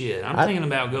 Shit, I'm thinking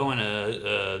about going to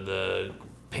the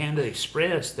Panda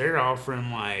Express. They're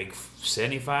offering like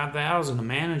 $75,000 to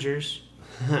managers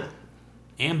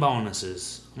and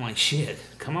bonuses. I'm like, shit,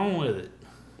 come on with it.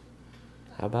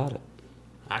 How about it?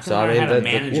 I can learn how to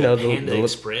manage a Panda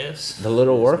Express. The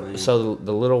little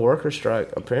worker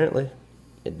strike, apparently,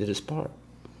 it did its part.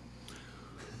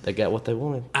 They got what they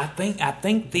wanted. I think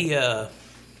the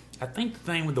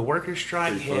thing with the worker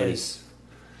strike has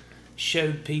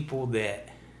showed people that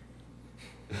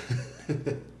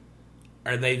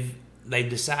they've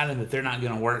decided that they're not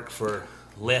going to work for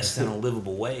less than a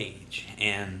livable wage,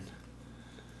 and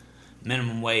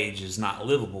minimum wage is not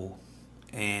livable,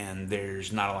 and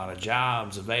there's not a lot of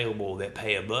jobs available that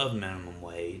pay above minimum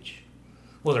wage.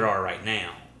 Well, there are right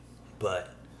now,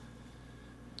 but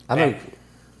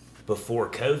before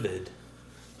COVID,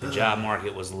 the job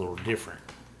market was a little different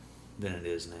than it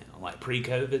is now. Like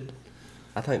pre-COVID,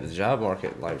 I think the job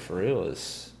market, like, for real,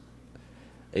 is,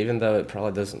 even though it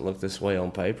probably doesn't look this way on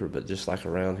paper, but just like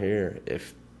around here,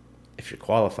 if you're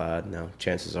qualified, now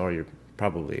chances are you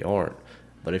probably aren't,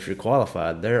 but if you're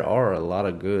qualified, there are a lot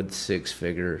of good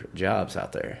six-figure jobs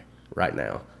out there right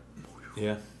now.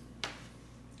 Yeah.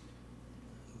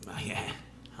 Yeah.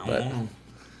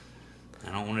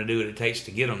 I don't want to do what it takes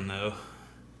to get them, though.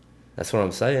 That's what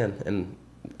I'm saying, and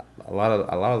a lot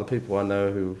of the people I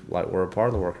know who, like, were a part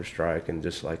of the worker strike and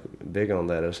just, like, big on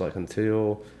that, it's like,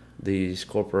 until these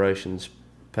corporations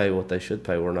pay what they should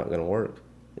pay, we're not going to work.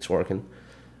 It's working,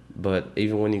 but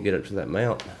even when you get up to that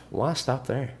amount, why stop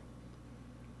there?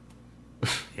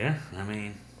 Yeah, I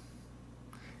mean,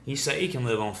 you say you can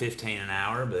live on $15 an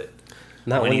hour, but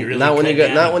not when you go to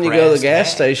the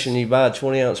gas station, you buy a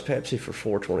 20-ounce Pepsi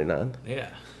for $4.29. Yeah,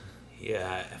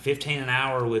 $15 an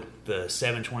hour with the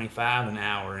 $7.25 an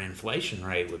hour inflation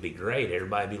rate would be great.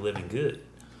 Everybody be living good,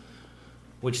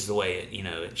 which is the way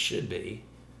it should be.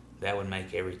 That would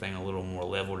make everything a little more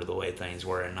level to the way things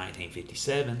were in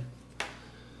 1957.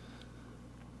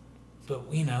 But,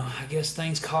 I guess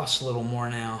things cost a little more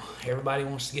now. Everybody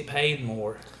wants to get paid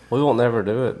more. We won't never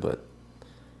do it, but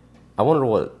I wonder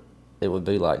what it would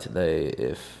be like today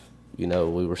if,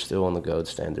 we were still on the gold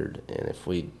standard and if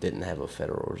we didn't have a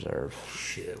Federal Reserve.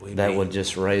 That would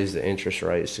just raise the interest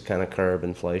rates to kind of curb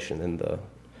inflation and the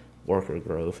worker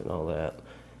growth and all that.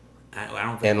 I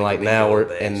don't think. And like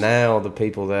now the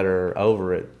people that are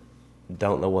over it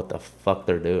don't know what the fuck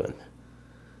they're doing.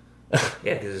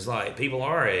 Yeah, because it's like people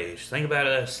our age. Think about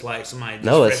us like somebody.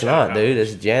 No, it's not, dude.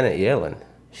 It's Janet Yellen.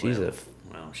 She's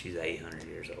she's 800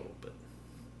 years old, but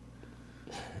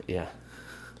Yeah.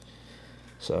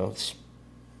 So it's,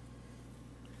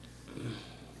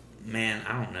 man,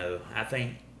 I don't know. I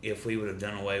think if we would have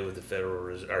done away with the Federal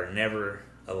Reserve, or never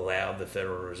allowed the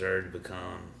Federal Reserve to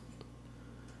become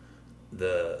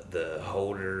the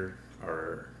holder,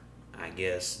 or I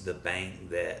guess the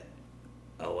bank that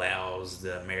allows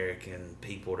the American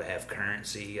people to have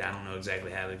currency. I don't know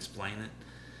exactly how to explain it.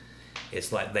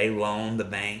 It's like they loan the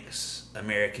banks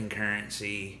American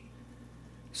currency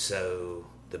so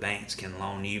the banks can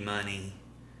loan you money,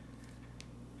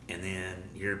 and then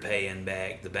you're paying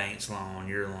back the bank's loan,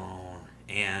 your loan,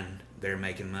 and they're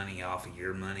making money off of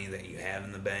your money that you have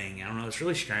in the bank. I don't know, it's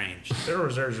really strange. The Federal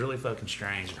Reserve is really fucking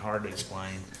strange and hard to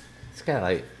explain. it's got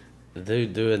like the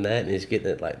dude doing that, and he's getting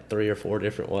it like 3 or 4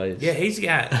 different ways. Yeah, he's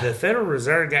got, the Federal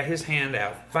Reserve got his hand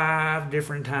out 5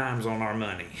 different times on our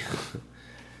money.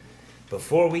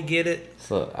 Before we get it.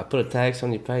 So I put a tax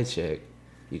on your paycheck.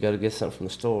 You go to get something from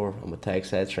the store, I'm gonna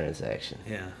tax that transaction.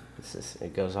 Yeah.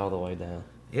 It goes all the way down.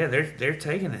 Yeah, they're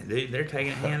taking it, dude. They're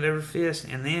taking it hand over fist.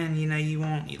 And then,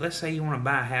 let's say you want to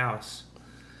buy a house,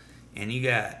 and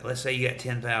let's say you got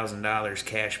 $10,000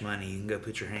 cash money you can go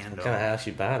put your hand on. What kind of house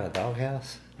you buying? A dog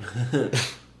house?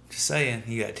 Just saying,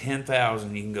 you got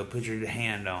 $10,000 you can go put your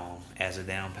hand on as a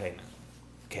down payment,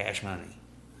 cash money.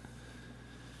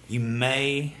 You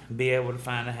may be able to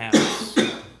find a house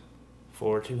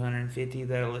for $250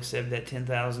 that'll accept that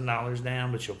 $10,000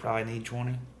 down, but you'll probably need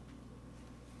 $20,000.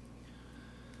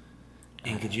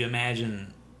 And could you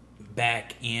imagine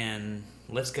back in,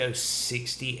 let's go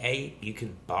 68, you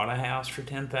could bought a house for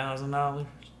 $10,000?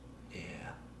 Yeah.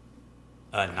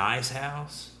 A nice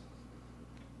house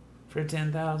for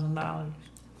 $10,000?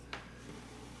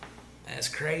 That's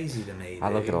crazy to me, dude. I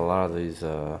look at a lot of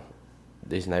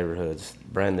these neighborhoods,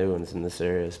 brand new ones in this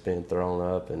area, it's being thrown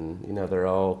up, and they're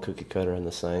all cookie cutter and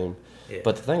the same. Yeah.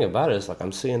 But the thing about it is, like,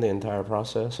 I'm seeing the entire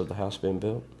process of the house being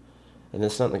built, and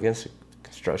there's something against the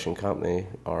construction company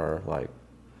or like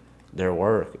their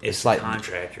work. It's like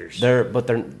contractors.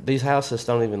 These houses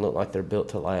don't even look like they're built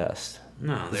to last.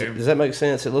 No, does that make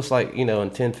sense? It looks like in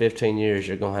 10, 15 years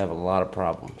you're gonna have a lot of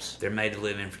problems. They're made to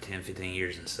live in for 10, 15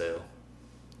 years and sell.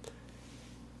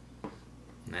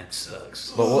 That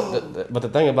sucks. But the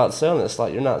thing about selling, it's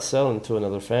like you're not selling to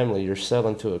another family. You're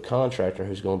selling to a contractor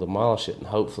who's going to demolish it and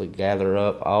hopefully gather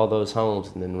up all those homes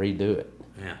and then redo it.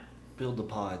 Yeah. Build the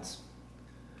pods.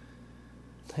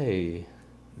 Hey.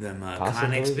 Them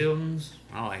Connex buildings,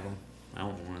 I like them. I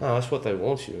want one. Oh, that's what they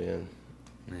want you in.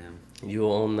 Yeah. You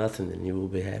will own nothing and you will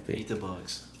be happy. Eat the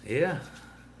bugs. Yeah.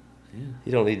 Yeah.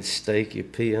 You don't need steak, you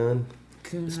peon.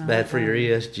 It's bad for your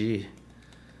ESG.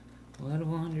 What a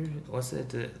wonder. What's that?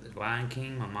 The Lion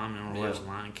King? My mom never watched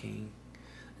Lion King.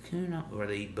 Where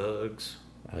they eat bugs.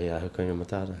 Oh, yeah, Hakuna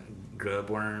Matata. Grub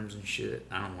worms and shit.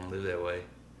 I don't want to live that way.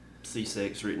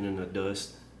 C6 written in the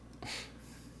dust.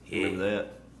 Yeah. Remember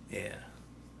that? Yeah.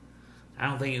 I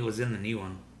don't think it was in the new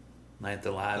one. Like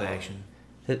the live action.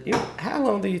 How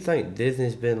long do you think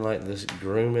Disney's been like this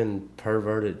grooming,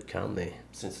 perverted company?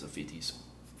 Since the 50s.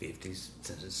 50s,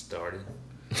 since it started.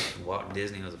 Walt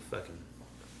Disney was a fucking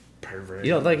pervert.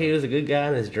 You don't think he was a good guy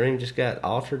and his dream just got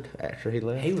altered after he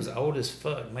left? He was old as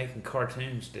fuck making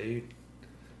cartoons, dude.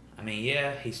 I mean,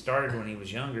 yeah, he started when he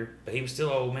was younger, but he was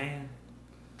still an old man.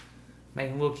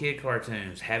 Making little kid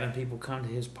cartoons, having people come to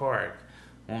his park,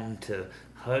 wanting to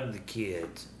hug the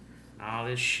kids, all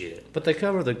this shit. But they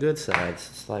cover the good sides.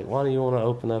 It's like, why do you want to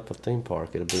open up a theme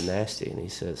park? It'll be nasty. And he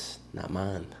says, not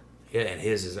mine. Yeah, and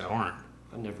his aren't.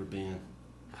 I've never been.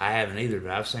 I haven't either,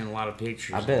 but I've seen a lot of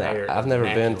pictures. I've never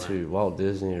been to Walt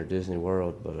Disney or Disney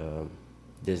World, but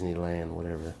Disneyland,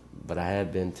 whatever. But I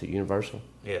have been to Universal.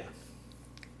 Yeah.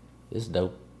 It's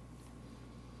dope.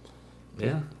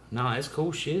 Yeah. No, it's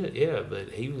cool shit. Yeah, but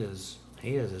he is a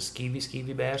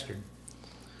skeevy bastard.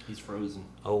 He's frozen.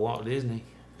 Oh, Walt Disney.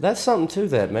 That's something to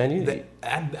that, man.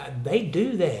 They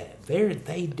do that.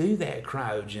 They do that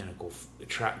cryogenic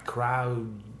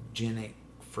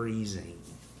freezing.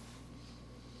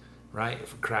 Right?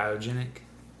 For cryogenic.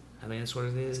 I think that's what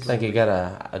it is. Think he got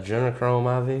a adrenochrome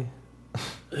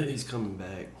IV? He's coming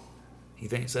back. You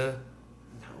think so?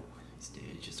 No, he's dead.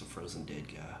 He's just a frozen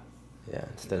dead guy. Yeah,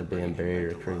 instead of being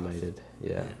buried or cremated.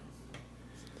 Yeah.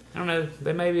 I don't know.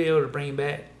 They may be able to bring him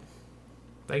back.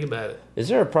 Think about it. Is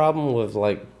there a problem with,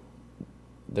 like,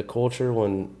 the culture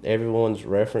when everyone's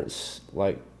reference,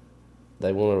 like,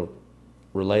 they want to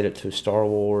relate it to Star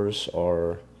Wars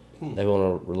or they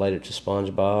want to relate it to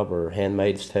SpongeBob or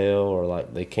Handmaid's Tale, or,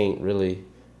 like, they can't really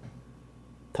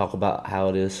talk about how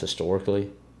it is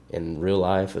historically in real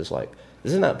life? It's like,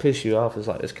 does it not piss you off? It's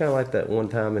like, it's kind of like that one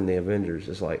time in the Avengers.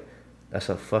 It's like, That's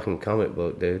a fucking comic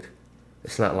book, dude.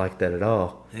 It's not like that at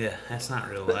all. Yeah, that's not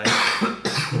real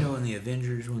life. You know, in the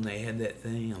Avengers, when they had that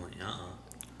thing, I'm like,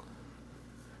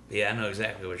 But yeah, I know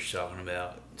exactly what you're talking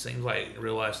about. It seems like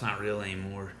real life's not real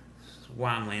anymore. That's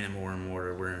why I'm leaning more and more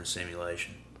that we're in a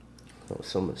simulation.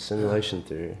 Some simulation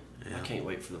theory. Yeah. I can't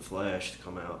wait for the Flash to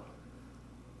come out.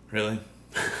 Really?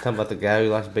 Talking about the guy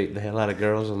who likes to beat the hell out of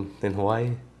girls in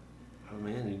Hawaii. Oh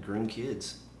man, he groomed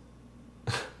kids.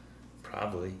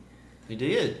 Probably. He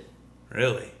did.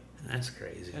 Really? That's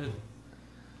crazy.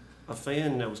 A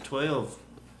fan that was 12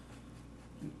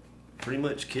 pretty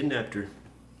much kidnapped her.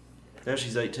 Now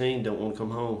she's 18, don't want to come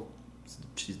home.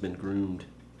 She's been groomed.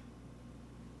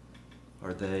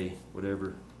 Or they,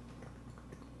 whatever.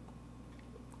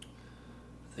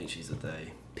 I think she's a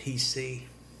they. PC.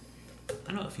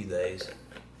 I know a few days.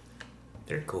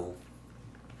 They're cool.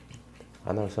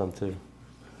 I know some too.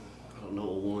 I don't know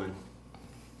one.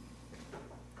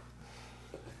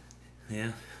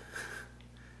 Yeah.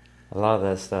 A lot of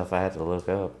that stuff I have to look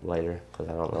up later because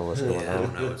I don't know what's going Yeah, I on.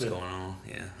 don't know what's going on.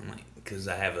 Yeah, I'm like, because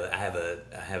I have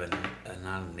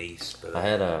not a niece, but I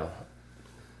had I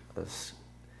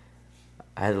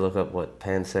had to look up what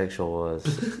pansexual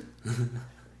was,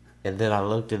 and then I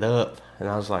looked it up, and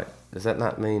I was like, "Does that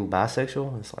not mean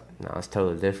bisexual?" It's like, no, it's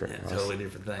totally different. yeah, totally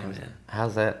different thing, man.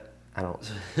 How's that? I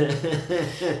don't. I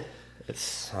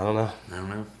don't know. I don't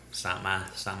know. It's not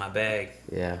my bag.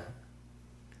 Yeah.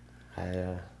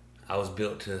 I was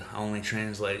built to only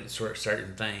translate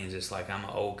certain things. It's like I'm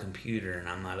an old computer and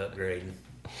I'm not upgrading.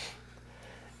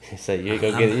 So you ain't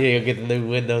gonna get the new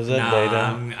Windows update,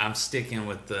 No, I'm sticking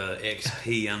with the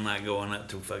XP. I'm not going up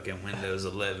to fucking Windows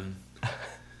 11.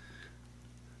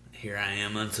 Here I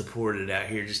am, unsupported out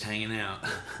here, just hanging out.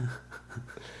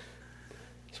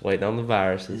 Just waiting on the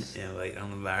viruses. Yeah, waiting on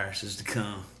the viruses to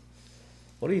come.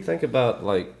 What do you think about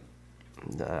like?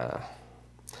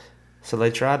 So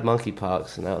they tried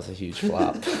monkeypox, and that was a huge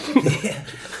flop.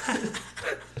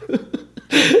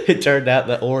 It turned out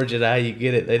the origin how you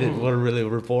get it, they didn't want to really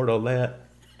report on that.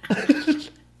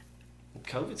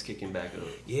 COVID's kicking back up.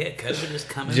 Yeah, COVID is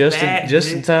coming back.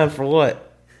 Just in time for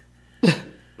what?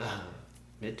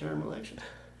 Midterm election.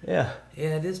 Yeah.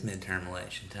 Yeah, it is midterm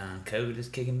election time. COVID is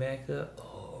kicking back up.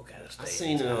 Oh, gotta stay I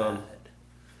seen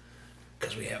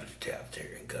because we have a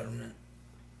totalitarian government.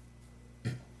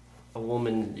 A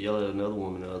woman yelled at another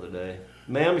woman the other day.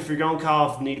 Ma'am, if you're gonna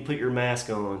cough, you need to put your mask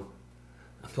on.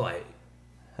 I'm like,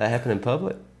 that happened in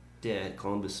public? Yeah, at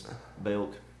Columbus,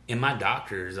 Belk. In my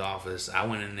doctor's office, I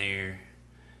went in there,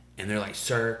 and they're like,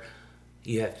 "Sir,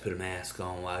 you have to put a mask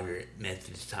on while you're at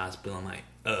Methodist Hospital." I'm like,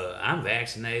 I'm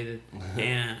vaccinated,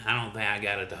 and I don't think I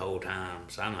got it the whole time,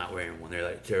 so I'm not wearing one. They're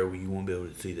like, "Sir, well, you won't be able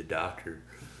to see the doctor."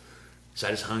 So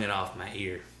I just hung it off my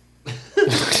ear.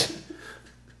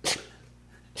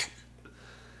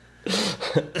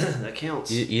 That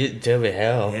counts. You didn't tell me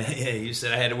how. Yeah, you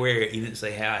said I had to wear it. You didn't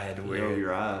say how I had to wear it.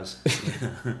 Your eyes.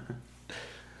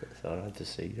 So I don't have to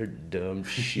see your dumb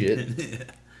shit.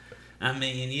 I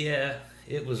mean, yeah,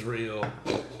 it was real,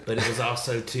 but it was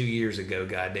also 2 years ago.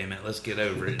 Goddamn it, let's get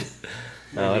over it.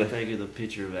 What do you think of the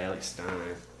picture of Alex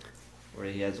Stein, where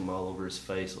he has them all over his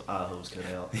face with eye holes cut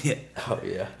out? Yeah. Oh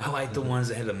yeah. I like the ones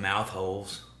that had the mouth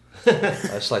holes.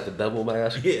 That's like the double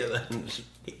mask. Yeah.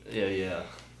 Yeah.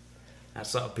 I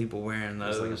saw people wearing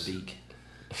those. It's like a beak.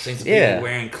 Seen some people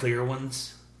wearing clear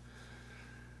ones.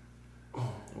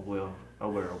 Well, I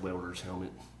wear a welder's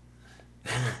helmet.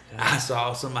 I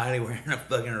saw somebody wearing a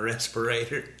fucking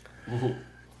respirator,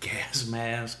 gas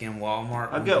mask in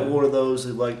Walmart. I've got one of those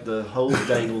that like the hose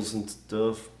dangles and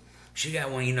stuff. She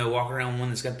got one, walk around one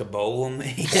that's got the bowl on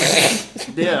me.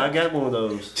 Yeah, I got one of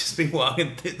those. Just be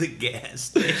walking through the gas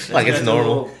station. Like it's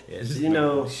normal.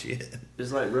 Shit.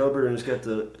 It's like rubber and it's got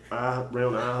the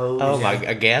round eye hose. Oh, like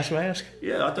a gas mask?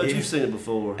 Yeah, I thought you've seen it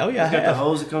before. Oh, yeah, It's got the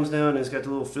hose that comes down and it's got the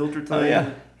little filter thing. Oh,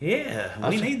 yeah. Yeah,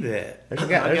 we need that. There's a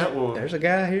guy, I got one. There's a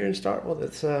guy here in Starkville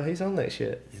that's he's on that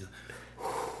shit.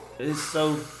 It's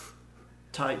so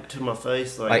tight to my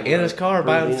face. Like in his car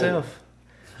by himself.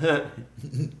 I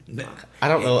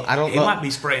don't know. He might be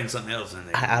spraying something else in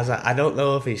there. I don't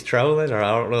know if he's trolling or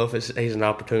I don't know if he's an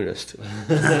opportunist.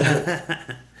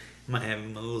 Might have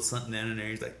him a little something down in there.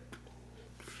 He's like,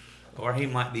 or he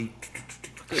might be.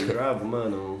 Drive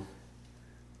mine on.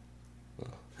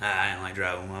 I ain't like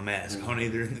driving with my mask on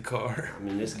either in the car. I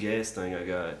mean, this gas thing I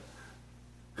got,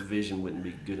 the vision wouldn't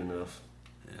be good enough.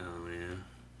 Oh yeah.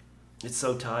 It's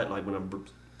so tight. Like when I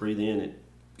breathe in, it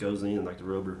goes in like the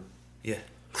rubber. Yeah.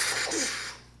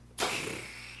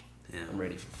 Yeah. I'm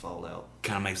ready for fallout.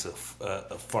 Kind of makes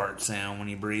a fart sound when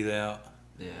you breathe out.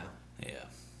 Yeah. Yeah.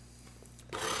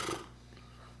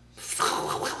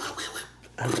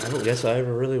 I don't guess I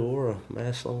ever really wore a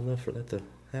mask long enough for that to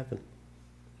happen.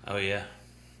 Oh, yeah.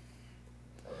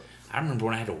 I remember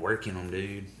when I had to work in them,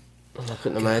 dude. I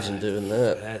couldn't imagine doing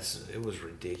that. It was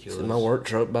ridiculous. In my work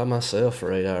truck by myself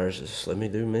for 8 hours. Just let me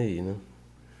do me, you know.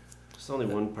 There's only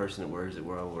one person that wears it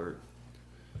where I work.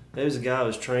 There was a guy I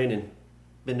was training,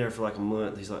 been there for like a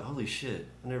month. He's like, holy shit,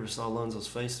 I never saw Lonzo's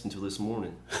face until this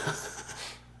morning.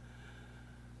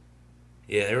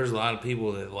 Yeah, there was a lot of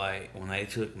people that, like, when they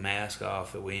took masks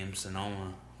off at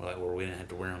Williams-Sonoma, like, where we didn't have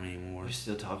to wear them anymore. We're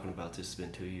still talking about this. It's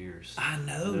been 2 years. I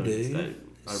know, dude.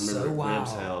 I remember at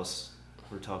Graham's house,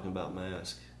 we're talking about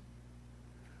masks.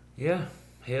 Yeah.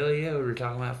 Hell yeah, we were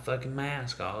talking about fucking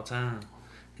masks all the time.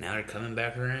 Now they're coming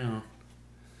back around.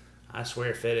 I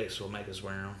swear FedEx will make us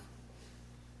wear them.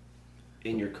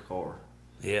 In your car.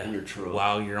 Yeah. In your truck.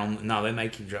 While you're on... No, they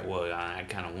make you drive... Well, I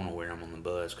kind of want to wear them on the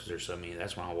bus because there's so many.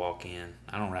 That's when I walk in.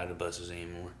 I don't ride the buses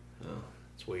anymore. Oh.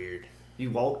 It's weird. You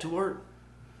walk to work?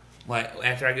 Like,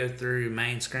 after I go through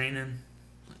main screening,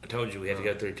 I told you we had to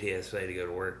go through TSA to go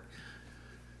to work.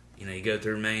 You know, you go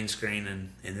through main screening,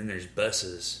 and then there's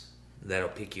buses that'll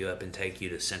pick you up and take you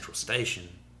to Central Station,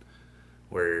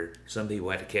 where some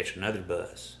people have to catch another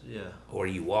bus. Yeah. Or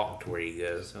you walk to where you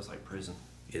go. Sounds like prison.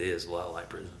 It is a lot like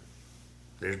prison.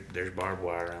 There's barbed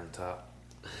wire on top.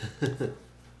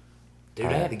 Dude,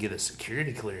 I had to get a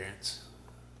security clearance.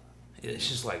 It's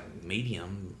just like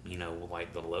medium, you know,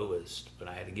 like the lowest. But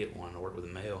I had to get one to work with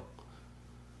the mail.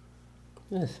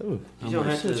 Yes, ooh. You don't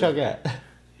have to. What y'all got?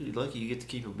 You're lucky you get to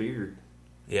keep a beard.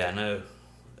 Yeah, I know.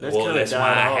 That's That's why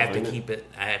off, I have to isn't keep it.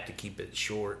 I have to keep it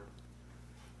short.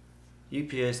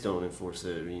 UPS don't enforce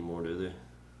that anymore, do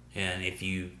they? And if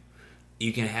you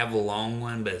can have a long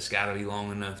one, but it's got to be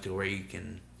long enough to where you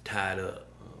can tie it up.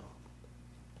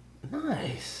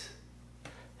 Nice.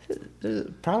 There's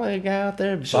probably a guy out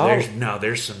there. So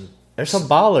there's some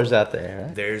ballers out there.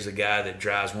 Right? There's a guy that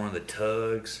drives one of the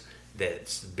tugs.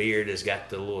 That's beard has got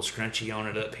the little scrunchie on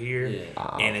it up here,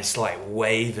 and it's like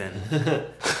waving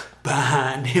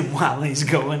behind him while he's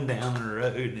going down the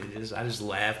road. I just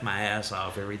laugh my ass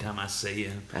off every time I see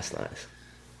him. That's nice.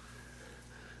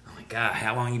 I'm like, God,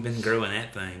 how long you been growing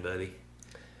that thing, buddy?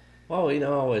 Well, you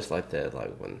know, I always like that.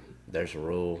 Like when there's a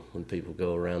rule, when people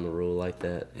go around the rule like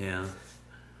that. Yeah.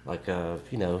 Like,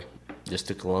 you know, just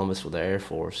to Columbus with the Air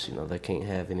Force, you know, they can't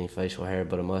have any facial hair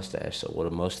but a mustache. So what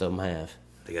do most of them have?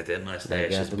 They got that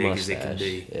mustache as big as it can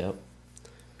be. Yep.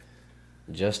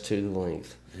 Just to the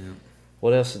length. Yep.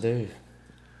 What else to do?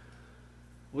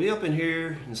 We up in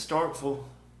here in Starkville.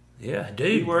 Yeah,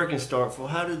 dude. We work in Starkville.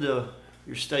 How did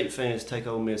your state fans take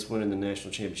Ole Miss winning the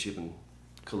national championship in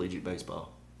collegiate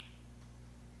baseball?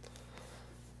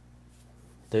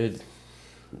 Dude,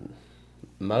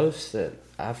 most that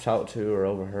I've talked to or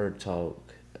overheard talk,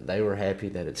 they were happy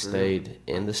that it stayed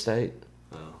in the state.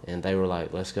 And they were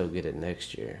like, let's go get it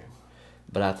next year.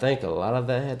 But I think a lot of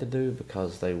that had to do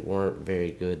because they weren't very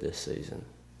good this season.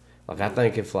 Like, I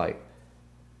think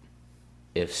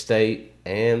if State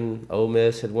and Ole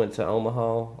Miss had went to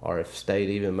Omaha, or if State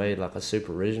even made like a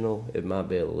super regional, it might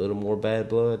be a little more bad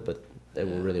blood, but there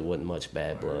really wasn't much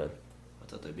bad blood. I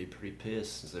thought they'd be pretty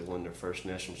pissed since they won their first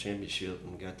national championship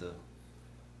and got to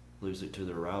lose it to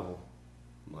their rival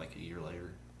like a year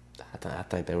later. I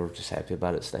think they were just happy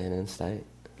about it staying in state.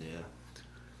 Yeah.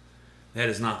 That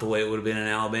is not the way it would have been in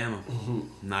Alabama.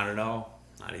 Not at all.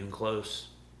 Not even close.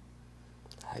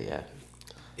 Yeah.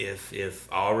 If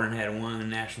Auburn had won the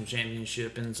national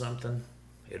championship in something,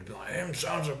 it'd be like, them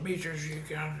sons of bitches, you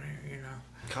know.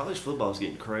 College football's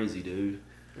getting crazy, dude.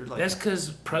 Like, that's because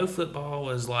pro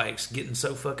football is like getting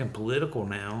so fucking political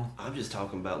now. I'm just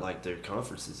talking about like their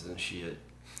conferences and shit.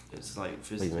 It's like,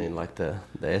 what do you mean, like the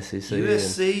SEC?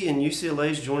 USC and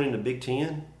UCLA's joining the Big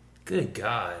Ten. Good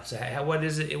God! So what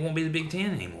is it? It won't be the Big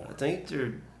Ten anymore. I think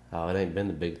they're. Oh, it ain't been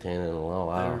the Big Ten in a long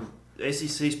while.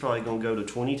 ACC's probably gonna go to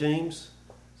 20 teams.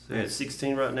 So they're at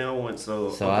 16 right now. Once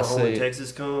Oklahoma and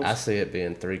Texas comes, I see it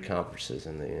being 3 conferences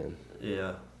in the end.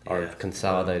 Yeah. Or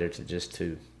consolidated to just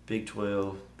 2. Big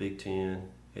 12, Big 10,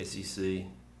 SEC. I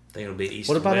think it'll be East.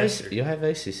 What about ACC? You'll have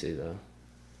ACC though.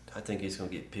 I think it's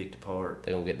gonna get picked apart.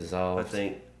 They're gonna get dissolved. I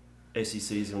think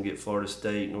ACC's gonna get Florida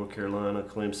State, North Carolina,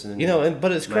 Clemson. You know,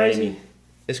 but it's Miami. crazy.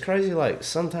 It's crazy. Like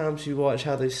sometimes you watch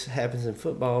how this happens in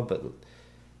football, but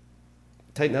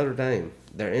take Notre Dame.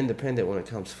 They're independent when it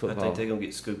comes to football. I think they're gonna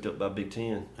get scooped up by Big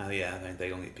Ten. Oh yeah, I think they're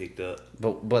gonna get picked up.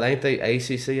 But ain't they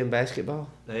ACC in basketball?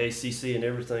 The ACC and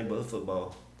everything but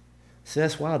football. See,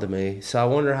 that's wild to me. So I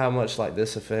wonder how much like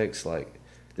this affects like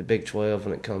the Big 12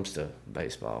 when it comes to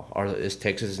baseball. Or is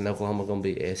Texas and Oklahoma going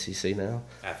to be SEC now?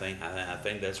 I think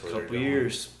that's where a couple they're going.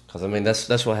 years. Because I mean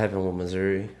that's what happened with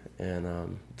Missouri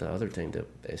and the other team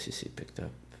that SEC picked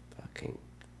up, I can't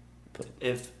put.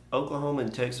 If Oklahoma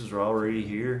and Texas were already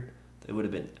here, they would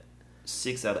have been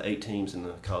 6 out of 8 teams in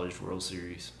the College World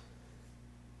Series.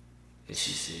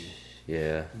 SEC.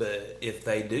 Yeah. But if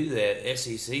they do that,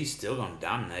 SEC's still going to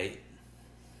dominate.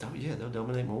 Oh, yeah, they'll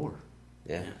dominate more.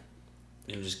 Yeah.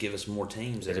 It'll just give us more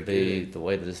teams. It'll be the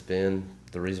way that it's been.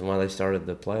 The reason why they started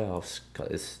the playoffs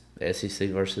is SEC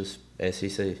versus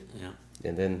SEC. Yeah.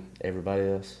 And then everybody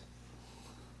else.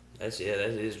 That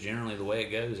is generally the way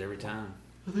it goes every time.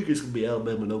 I think it's going to be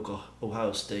Alabama and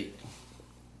Ohio State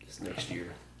this next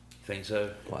year. Think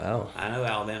so? Wow. I know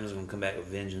Alabama's going to come back with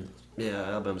vengeance. Yeah,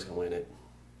 Alabama's going to win it.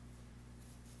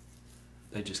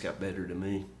 They just got better than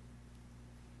me.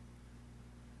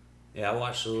 Yeah, I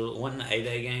watched wasn't the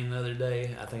A-Day game the other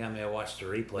day. I think I may have watched the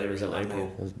replay. It was in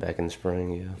April. It was back in the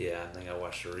spring, yeah. Yeah, I think I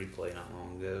watched the replay not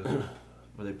long ago.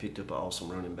 Where they picked up an awesome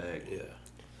running back. Yeah.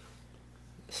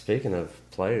 Speaking of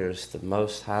players, the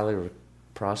most highly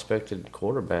prospected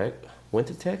quarterback went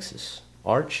to Texas.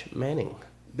 Arch Manning.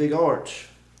 Big Arch.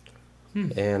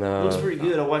 And looks pretty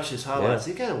good. I watched his highlights.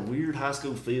 Yeah. He got a weird high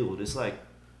school field. It's like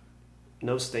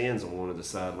no stands on one of the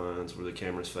sidelines where the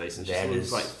camera's facing. It just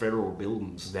looks like federal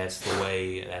buildings. That's the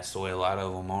way a lot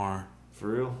of them are. For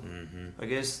real? Mm-hmm. I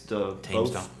guess the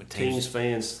teams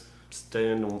fans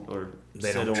stand on or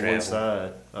they sit don't on travel. one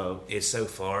side. Oh, it's so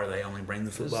far they only bring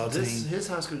the football team. His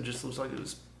high school just looks like it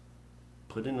was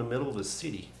put in the middle of a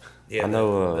city. Yeah, I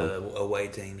know the away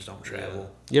teams don't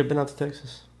travel. You ever been out to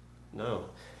Texas? No.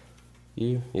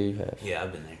 You have. Yeah,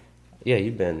 I've been there. Yeah,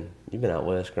 you've been out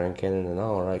west, Grand Canyon and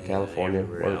all, right? Yeah, California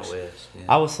everywhere works. out west. Yeah.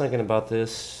 I was thinking about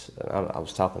this. I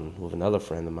was talking with another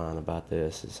friend of mine about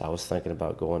this. I was thinking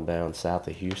about going down south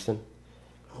of Houston.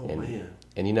 Oh, man.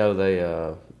 And you know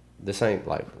they this ain't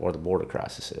like where the border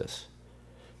crisis is,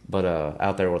 but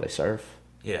out there where they surf.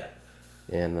 Yeah.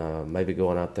 And maybe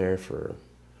going out there for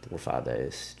 4 or 5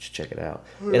 days, just check it out.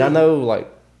 And I know like.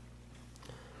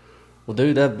 Well,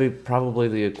 dude, that'd be probably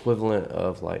the equivalent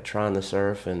of like trying to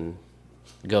surf in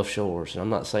Gulf Shores. And I'm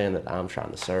not saying that I'm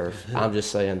trying to surf. I'm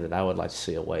just saying that I would like to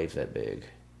see a wave that big.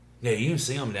 Yeah, you can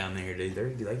see them down there,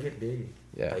 dude. They get big.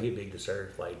 Yeah. They get big to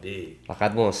surf, like big. Like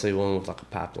I'd want to see one with like a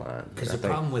pipeline. Because the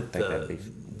problem with the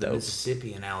dope.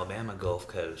 Mississippi and Alabama Gulf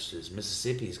Coast is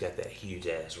Mississippi's got that huge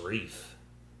ass reef.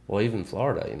 Well, even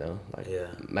Florida, you know, like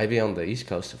maybe on the east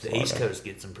coast of Florida. The east coast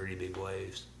gets some pretty big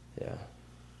waves. Yeah.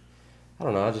 I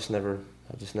don't know. I just never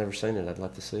seen it. I'd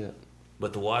like to see it.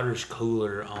 But the water's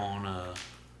cooler on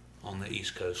the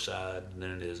east coast side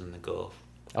than it is in the Gulf.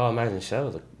 Oh, I imagine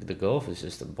so. The Gulf is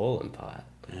just a boiling pot.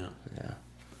 Yeah. Yeah.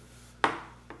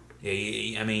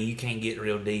 Yeah, I mean, you can't get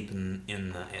real deep in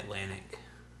the Atlantic.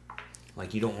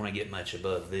 Like, you don't want to get much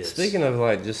above this. Speaking of,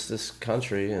 like, just this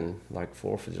country and, like,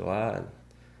 4th of July,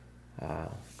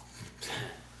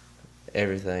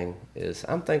 everything is...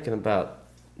 I'm thinking about...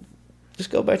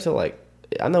 Just go back to, like...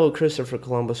 I know Christopher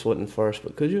Columbus wasn't first,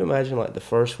 but could you imagine, like, the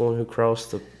first one who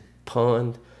crossed the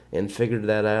pond and figured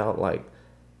that out? Like,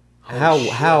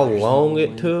 how long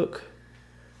it took?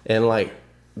 And, like,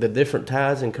 the different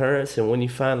tides and currents, and when you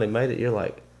finally made it, you're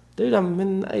like, dude, I'm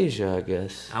in Asia, I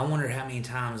guess. I wonder how many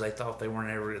times they thought they were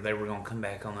going to come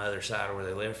back on the other side of where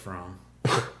they left from.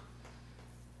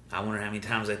 I wonder how many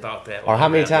times they thought that. Or how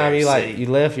many times you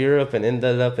left Europe and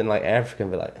ended up in like Africa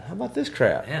and be like, how about this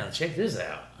crap? Yeah, check this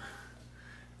out.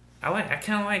 I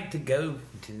kind of like to go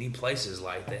to new places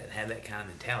like that, have that kind of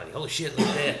mentality. Holy shit, look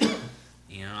at that!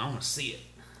 You know, I want to see it.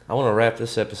 I want to wrap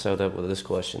this episode up with this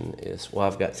question.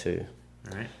 I've got two.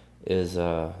 All right.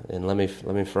 And let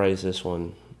me phrase this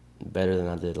one better than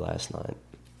I did last night.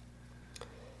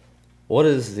 What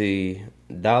is the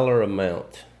dollar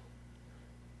amount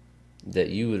that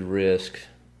you would risk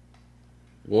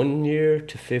 1 year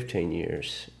to 15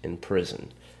 years in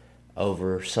prison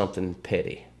over something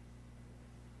petty?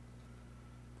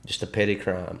 Just a petty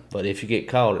crime. But if you get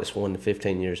caught, it's 1 to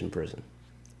 15 years in prison.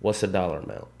 What's the dollar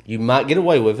amount? You might get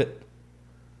away with it,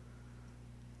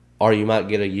 or you might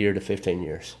get a year to 15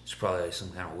 years. It's probably like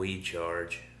some kind of weed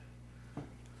charge.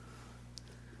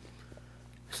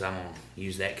 So I'm going to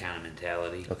use that kind of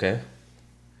mentality. Okay.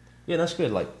 Yeah, that's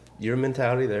good. Like, your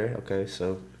mentality there. Okay,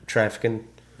 so trafficking.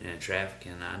 Yeah,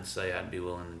 trafficking, I'd say I'd be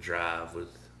willing to drive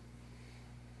with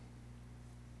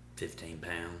 15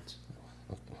 pounds.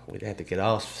 We'd have to get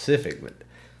all specific, but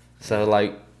so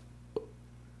like,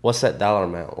 what's that dollar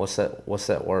amount? What's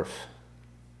that worth?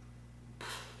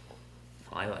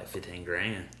 I like 15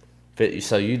 grand.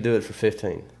 So you do it for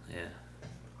 15? Yeah.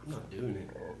 I'm not doing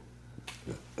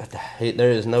it.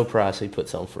 There is no price he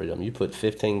puts on freedom. You put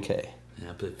 $15K. And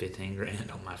I put 15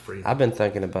 grand on my freedom. I've been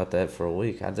thinking about that for a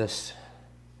week.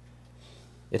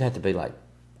 it'd have to be like,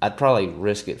 I'd probably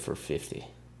risk it for 50.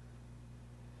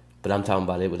 But I'm talking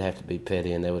about it would have to be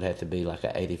petty, and there would have to be like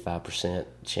an 85%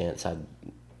 chance I'd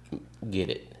get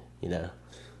it, you know.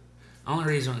 Only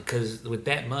reason, because with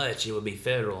that much, it would be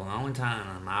federal. And the only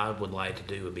time I would like to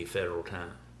do would be federal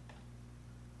time.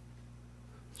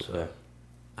 So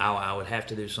I would have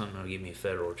to do something that would give me a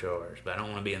federal charge, but I don't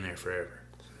want to be in there forever.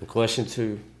 And question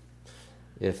 2,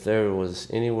 if there was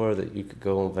anywhere that you could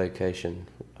go on vacation,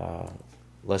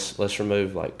 let's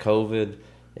remove like COVID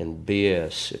and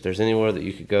BS. If there's anywhere that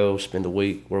you could go spend a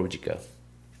week, where would you go?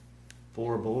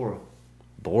 Bora Bora.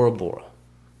 Bora Bora.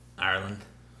 Ireland.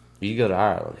 You go to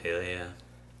Ireland. Hell yeah.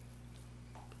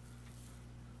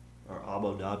 Or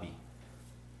Abu Dhabi.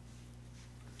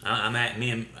 Me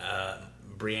and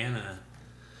Brianna,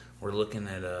 we're looking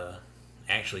at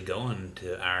actually going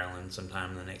to Ireland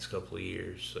sometime in the next couple of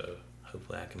years. So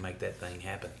hopefully I can make that thing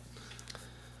happen.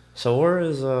 So where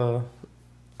is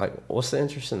what's the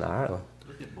interest in Ireland?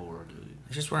 Look at Bora, dude.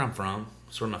 It's just where I'm from.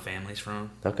 It's where my family's from.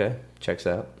 Okay, checks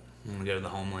out. I'm gonna go to the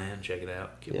homeland, check it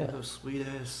out. Get one of those sweet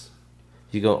ass.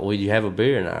 Would you have a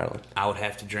beer in Ireland? I would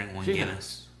have to drink one Yeah.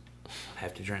 Guinness. I'd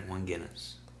have to drink one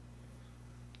Guinness.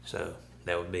 So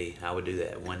that would be, I would do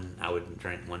that. I would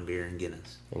drink one beer in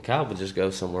Guinness. And Kyle would just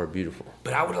go somewhere beautiful.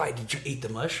 But I would like to eat the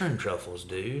mushroom truffles,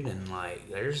 dude. And like,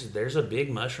 there's a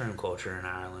big mushroom culture in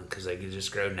Ireland because they could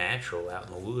just grow natural out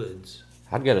in the woods.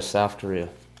 I'd go to South Korea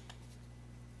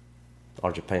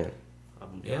or Japan.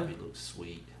 Abu Yeah. Dhabi looks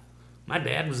sweet. My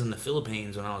dad was in the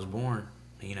Philippines when I was born.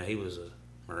 You know, he was a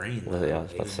Marine. Well, yeah, I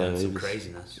was he about was to say, doing he some was-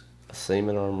 craziness. A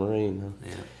seaman or a Marine. Huh?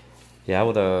 Yeah. Yeah, I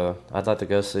would. I'd like to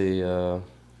go see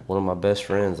one of my best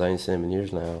friends. I ain't seen him in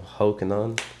years now. Ho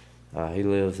Kanon. He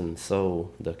lives in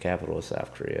Seoul, the capital of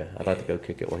South Korea. I'd like to go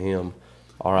kick it with him,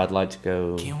 or I'd like to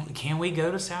go. Can we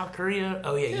go to South Korea?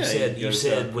 Oh yeah, Yeah, you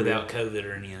said without COVID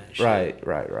or any of that shit.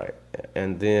 Right.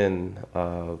 And then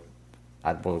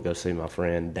I'd want to go see my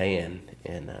friend Dan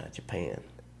in Japan.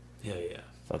 Yeah.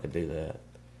 If I could do that.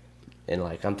 And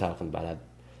like I'm talking about,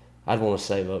 I'd want to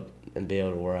save up and be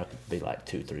able to where I could be like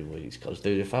 2-3 weeks. Cause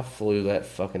dude, if I flew that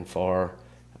fucking far,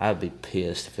 I'd be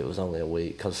pissed if it was only a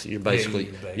week. Cause you're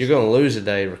you're gonna lose a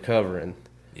day recovering.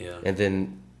 Yeah. And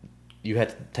then you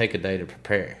have to take a day to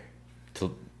prepare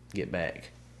to get back.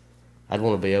 I'd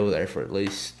want to be over there for at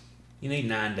least. You need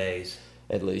 9 days.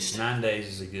 At least 9 days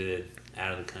is a good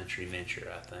out of the country venture,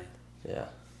 I think. Yeah.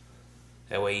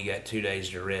 That way you got 2 days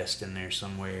to rest in there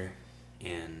somewhere,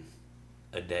 and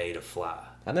a day to fly.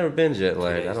 I've never been jet 2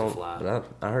 lagged. days I to don't. fly. But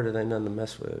I heard it ain't nothing to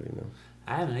mess with. You know.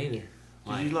 I haven't either.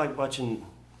 Did you like watching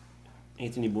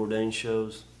Anthony Bourdain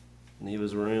shows when he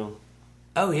was around?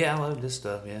 Oh yeah, I love this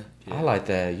stuff. Yeah. I like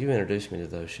that. You introduced me to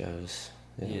those shows.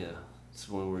 Yeah. It's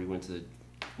the one where he went to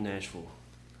Nashville.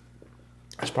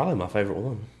 That's probably my favorite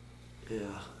one.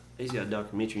 Yeah. He's got a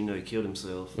documentary. You know, he killed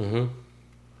himself. Mm-hmm.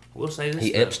 We'll say this.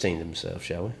 He though. Epsteined himself,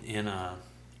 shall we?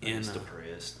 He's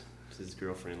depressed because his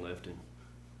girlfriend left him.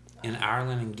 In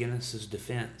Ireland and Guinness's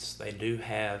defense, they do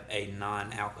have a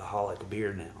non-alcoholic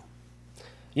beer now.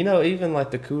 You know, even like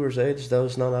the Coors Edge,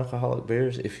 those non-alcoholic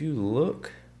beers, if you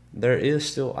look, there is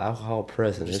still alcohol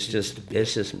present. It's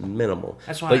just minimal.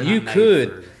 That's why but they're you not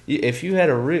could, made if you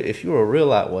were a real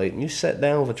lightweight and you sat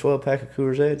down with a 12-pack of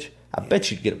Coors Edge, I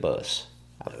bet you'd get a buzz.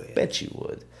 I bet you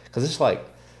would, because it's like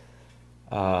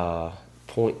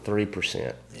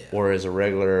 0.3%, whereas a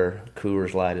regular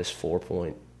Coors Light is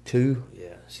 4.2. Yeah,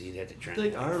 so you'd have to I drink.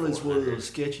 think like Ireland's one of 400. those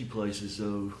sketchy places,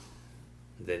 though.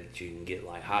 That you can get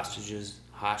like hostage. They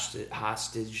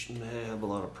have a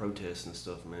lot of protests and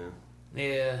stuff, man.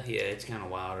 Yeah, it's kind of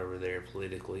wild over there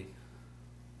politically.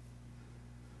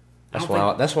 That's why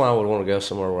I would want to go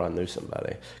somewhere where I knew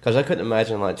somebody, because I couldn't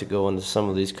imagine like to go into some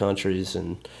of these countries.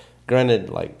 And granted,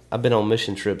 like I've been on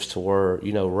mission trips to where,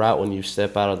 you know, right when you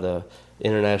step out of the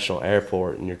international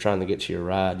airport and you're trying to get to your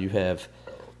ride, you have,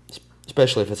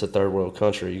 especially if it's a third world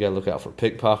country, you got to look out for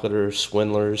pickpocketers,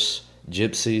 swindlers,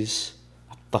 gypsies.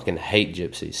 I fucking hate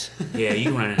gypsies. Yeah, you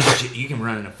can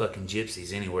run into fucking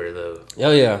gypsies anywhere though.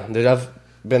 Oh yeah, dude, I've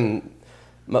been.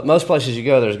 Most places you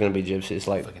go, there's going to be gypsies.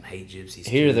 Like I fucking hate gypsies.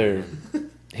 here, too, they're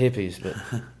man. hippies, but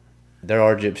there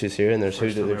are gypsies here, and there's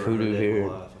hoodoo here.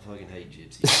 I fucking hate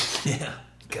gypsies. Yeah,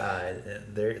 God,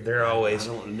 they're always.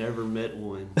 I don't never met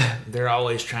one. They're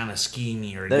always trying to scheme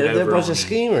you or get They're a over bunch on of you.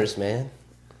 schemers, man.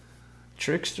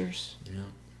 Tricksters. Yeah.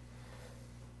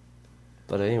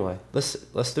 But anyway,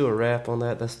 let's do a wrap on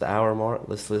that. That's the hour mark.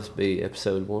 Let's be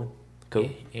episode 1. Cool.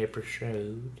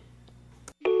 Episode.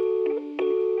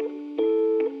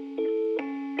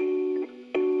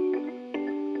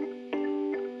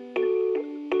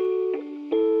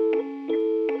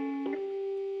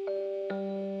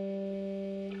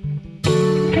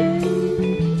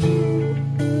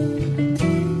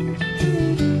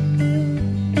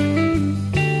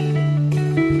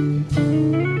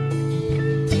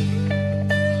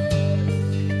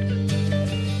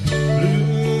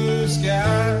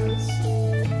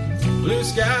 blue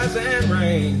skies and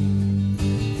rain.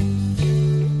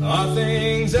 Are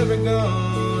things ever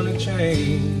gonna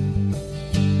change?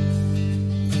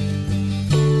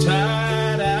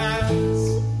 Tired eyes,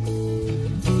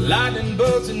 lightning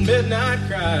bolts and midnight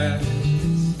cries.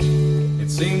 It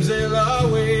seems they'll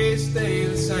always stay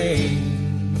the same.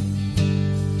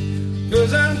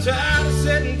 'Cause I'm tired of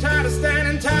sitting, tired of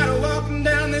standing, tired of walking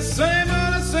down this same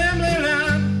old assembly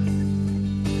line.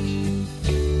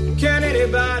 Can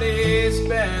anybody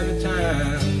spare the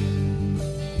time?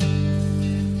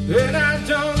 And I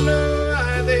don't know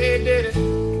why they did it,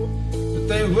 but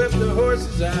they whipped the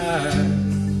horses' eyes.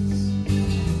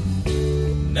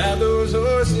 Now those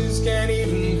horses can't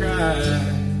even cry.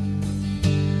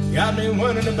 Got me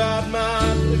wondering about my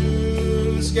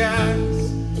blue skies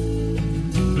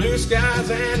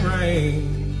and rain.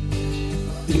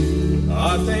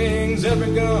 Are things ever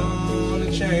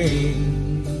gonna change?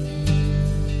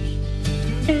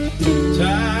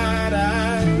 Tired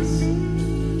eyes,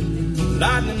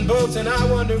 lightning bolts, and I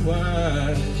wonder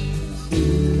why.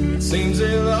 It seems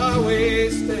they'll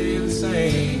always stay the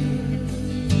same.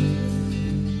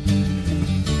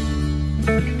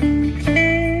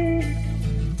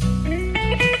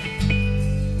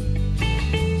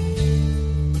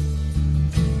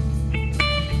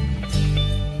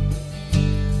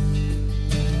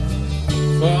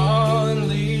 Falling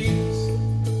leaves,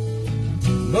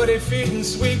 muddy feet and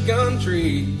sweet gum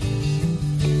trees.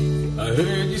 I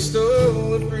heard you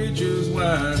stole the preacher's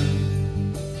wine.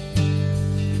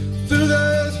 Through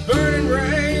those burning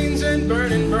rains and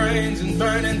burning brains and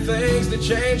burning things that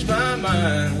changed my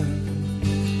mind.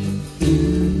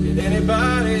 Did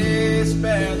anybody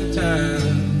spare the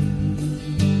time?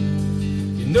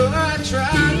 You know I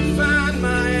tried to find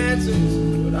my answers,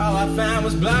 but all I found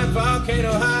was black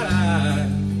volcano hot eyes.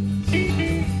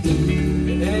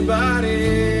 Did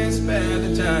anybody spare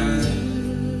the time?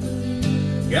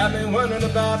 Got me wondering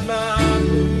about my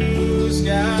blue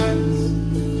skies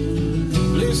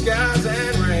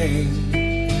and rain.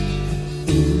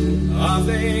 Are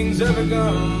things ever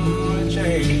gonna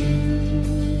change?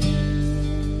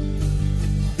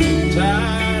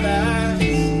 Tired eyes,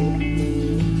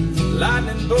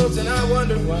 lightning bolts, and I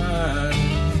wonder why.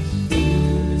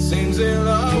 It seems they'll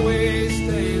always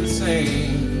stay the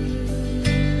same.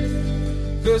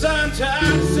 'Cause I'm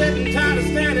tired of sitting, tired of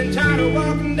standing, tired of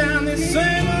walking down this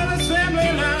same old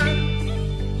assembly line.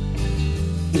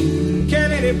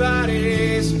 Can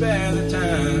anybody spare the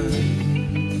time?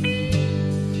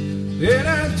 And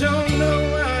I don't know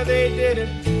why they did it,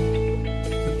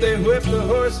 but they whipped the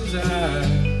horses' eyes.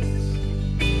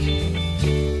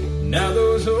 Now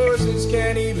those horses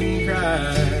can't even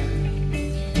cry.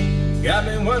 Got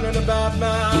me wondering about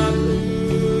my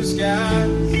blue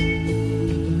skies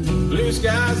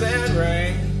and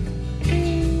rain.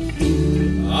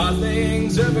 Are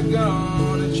things ever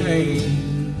gonna change?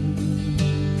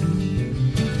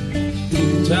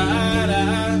 Tired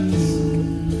eyes,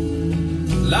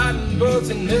 lightning bolts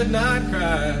and midnight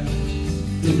cries.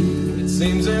 It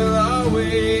seems they'll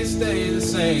always stay the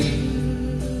same.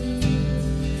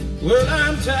 Well,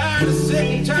 I'm tired of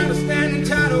sitting, tired of standing,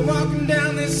 tired of walking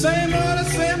down this same old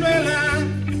assembly line.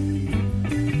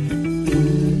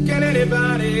 Can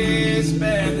anybody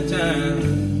spare the time?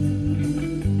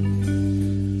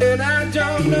 And I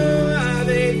don't know how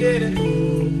they did it,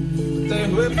 but they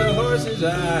whipped the horses'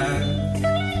 eyes.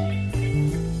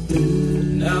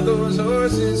 Now those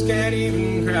horses can't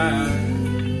even cry.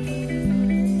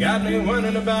 Got me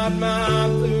wondering about my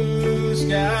blue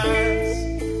skies.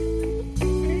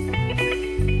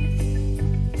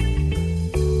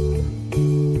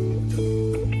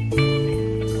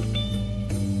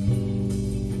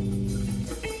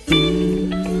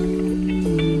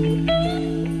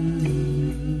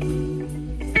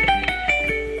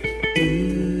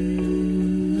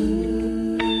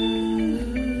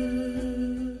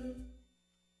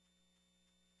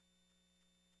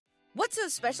 What's so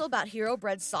special about Hero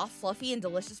Bread's soft, fluffy, and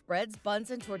delicious breads, buns,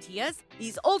 and tortillas?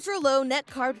 These ultra-low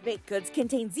net-carb baked goods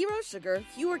contain zero sugar,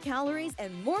 fewer calories,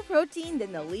 and more protein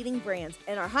than the leading brands,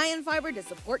 and are high in fiber to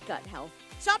support gut health.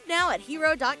 Shop now at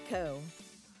hero.co.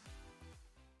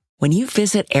 When you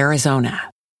visit Arizona,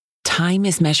 time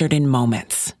is measured in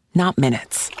moments, not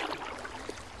minutes.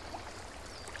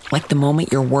 Like the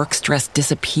moment your work stress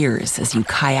disappears as you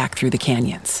kayak through the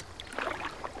canyons.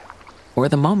 Or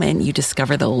the moment you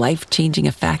discover the life-changing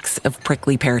effects of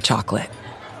prickly pear chocolate.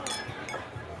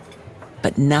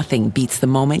 But nothing beats the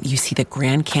moment you see the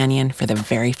Grand Canyon for the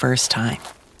very first time.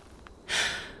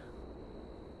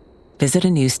 Visit a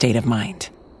new state of mind.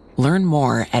 Learn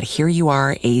more at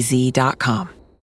hereyouareaz.com.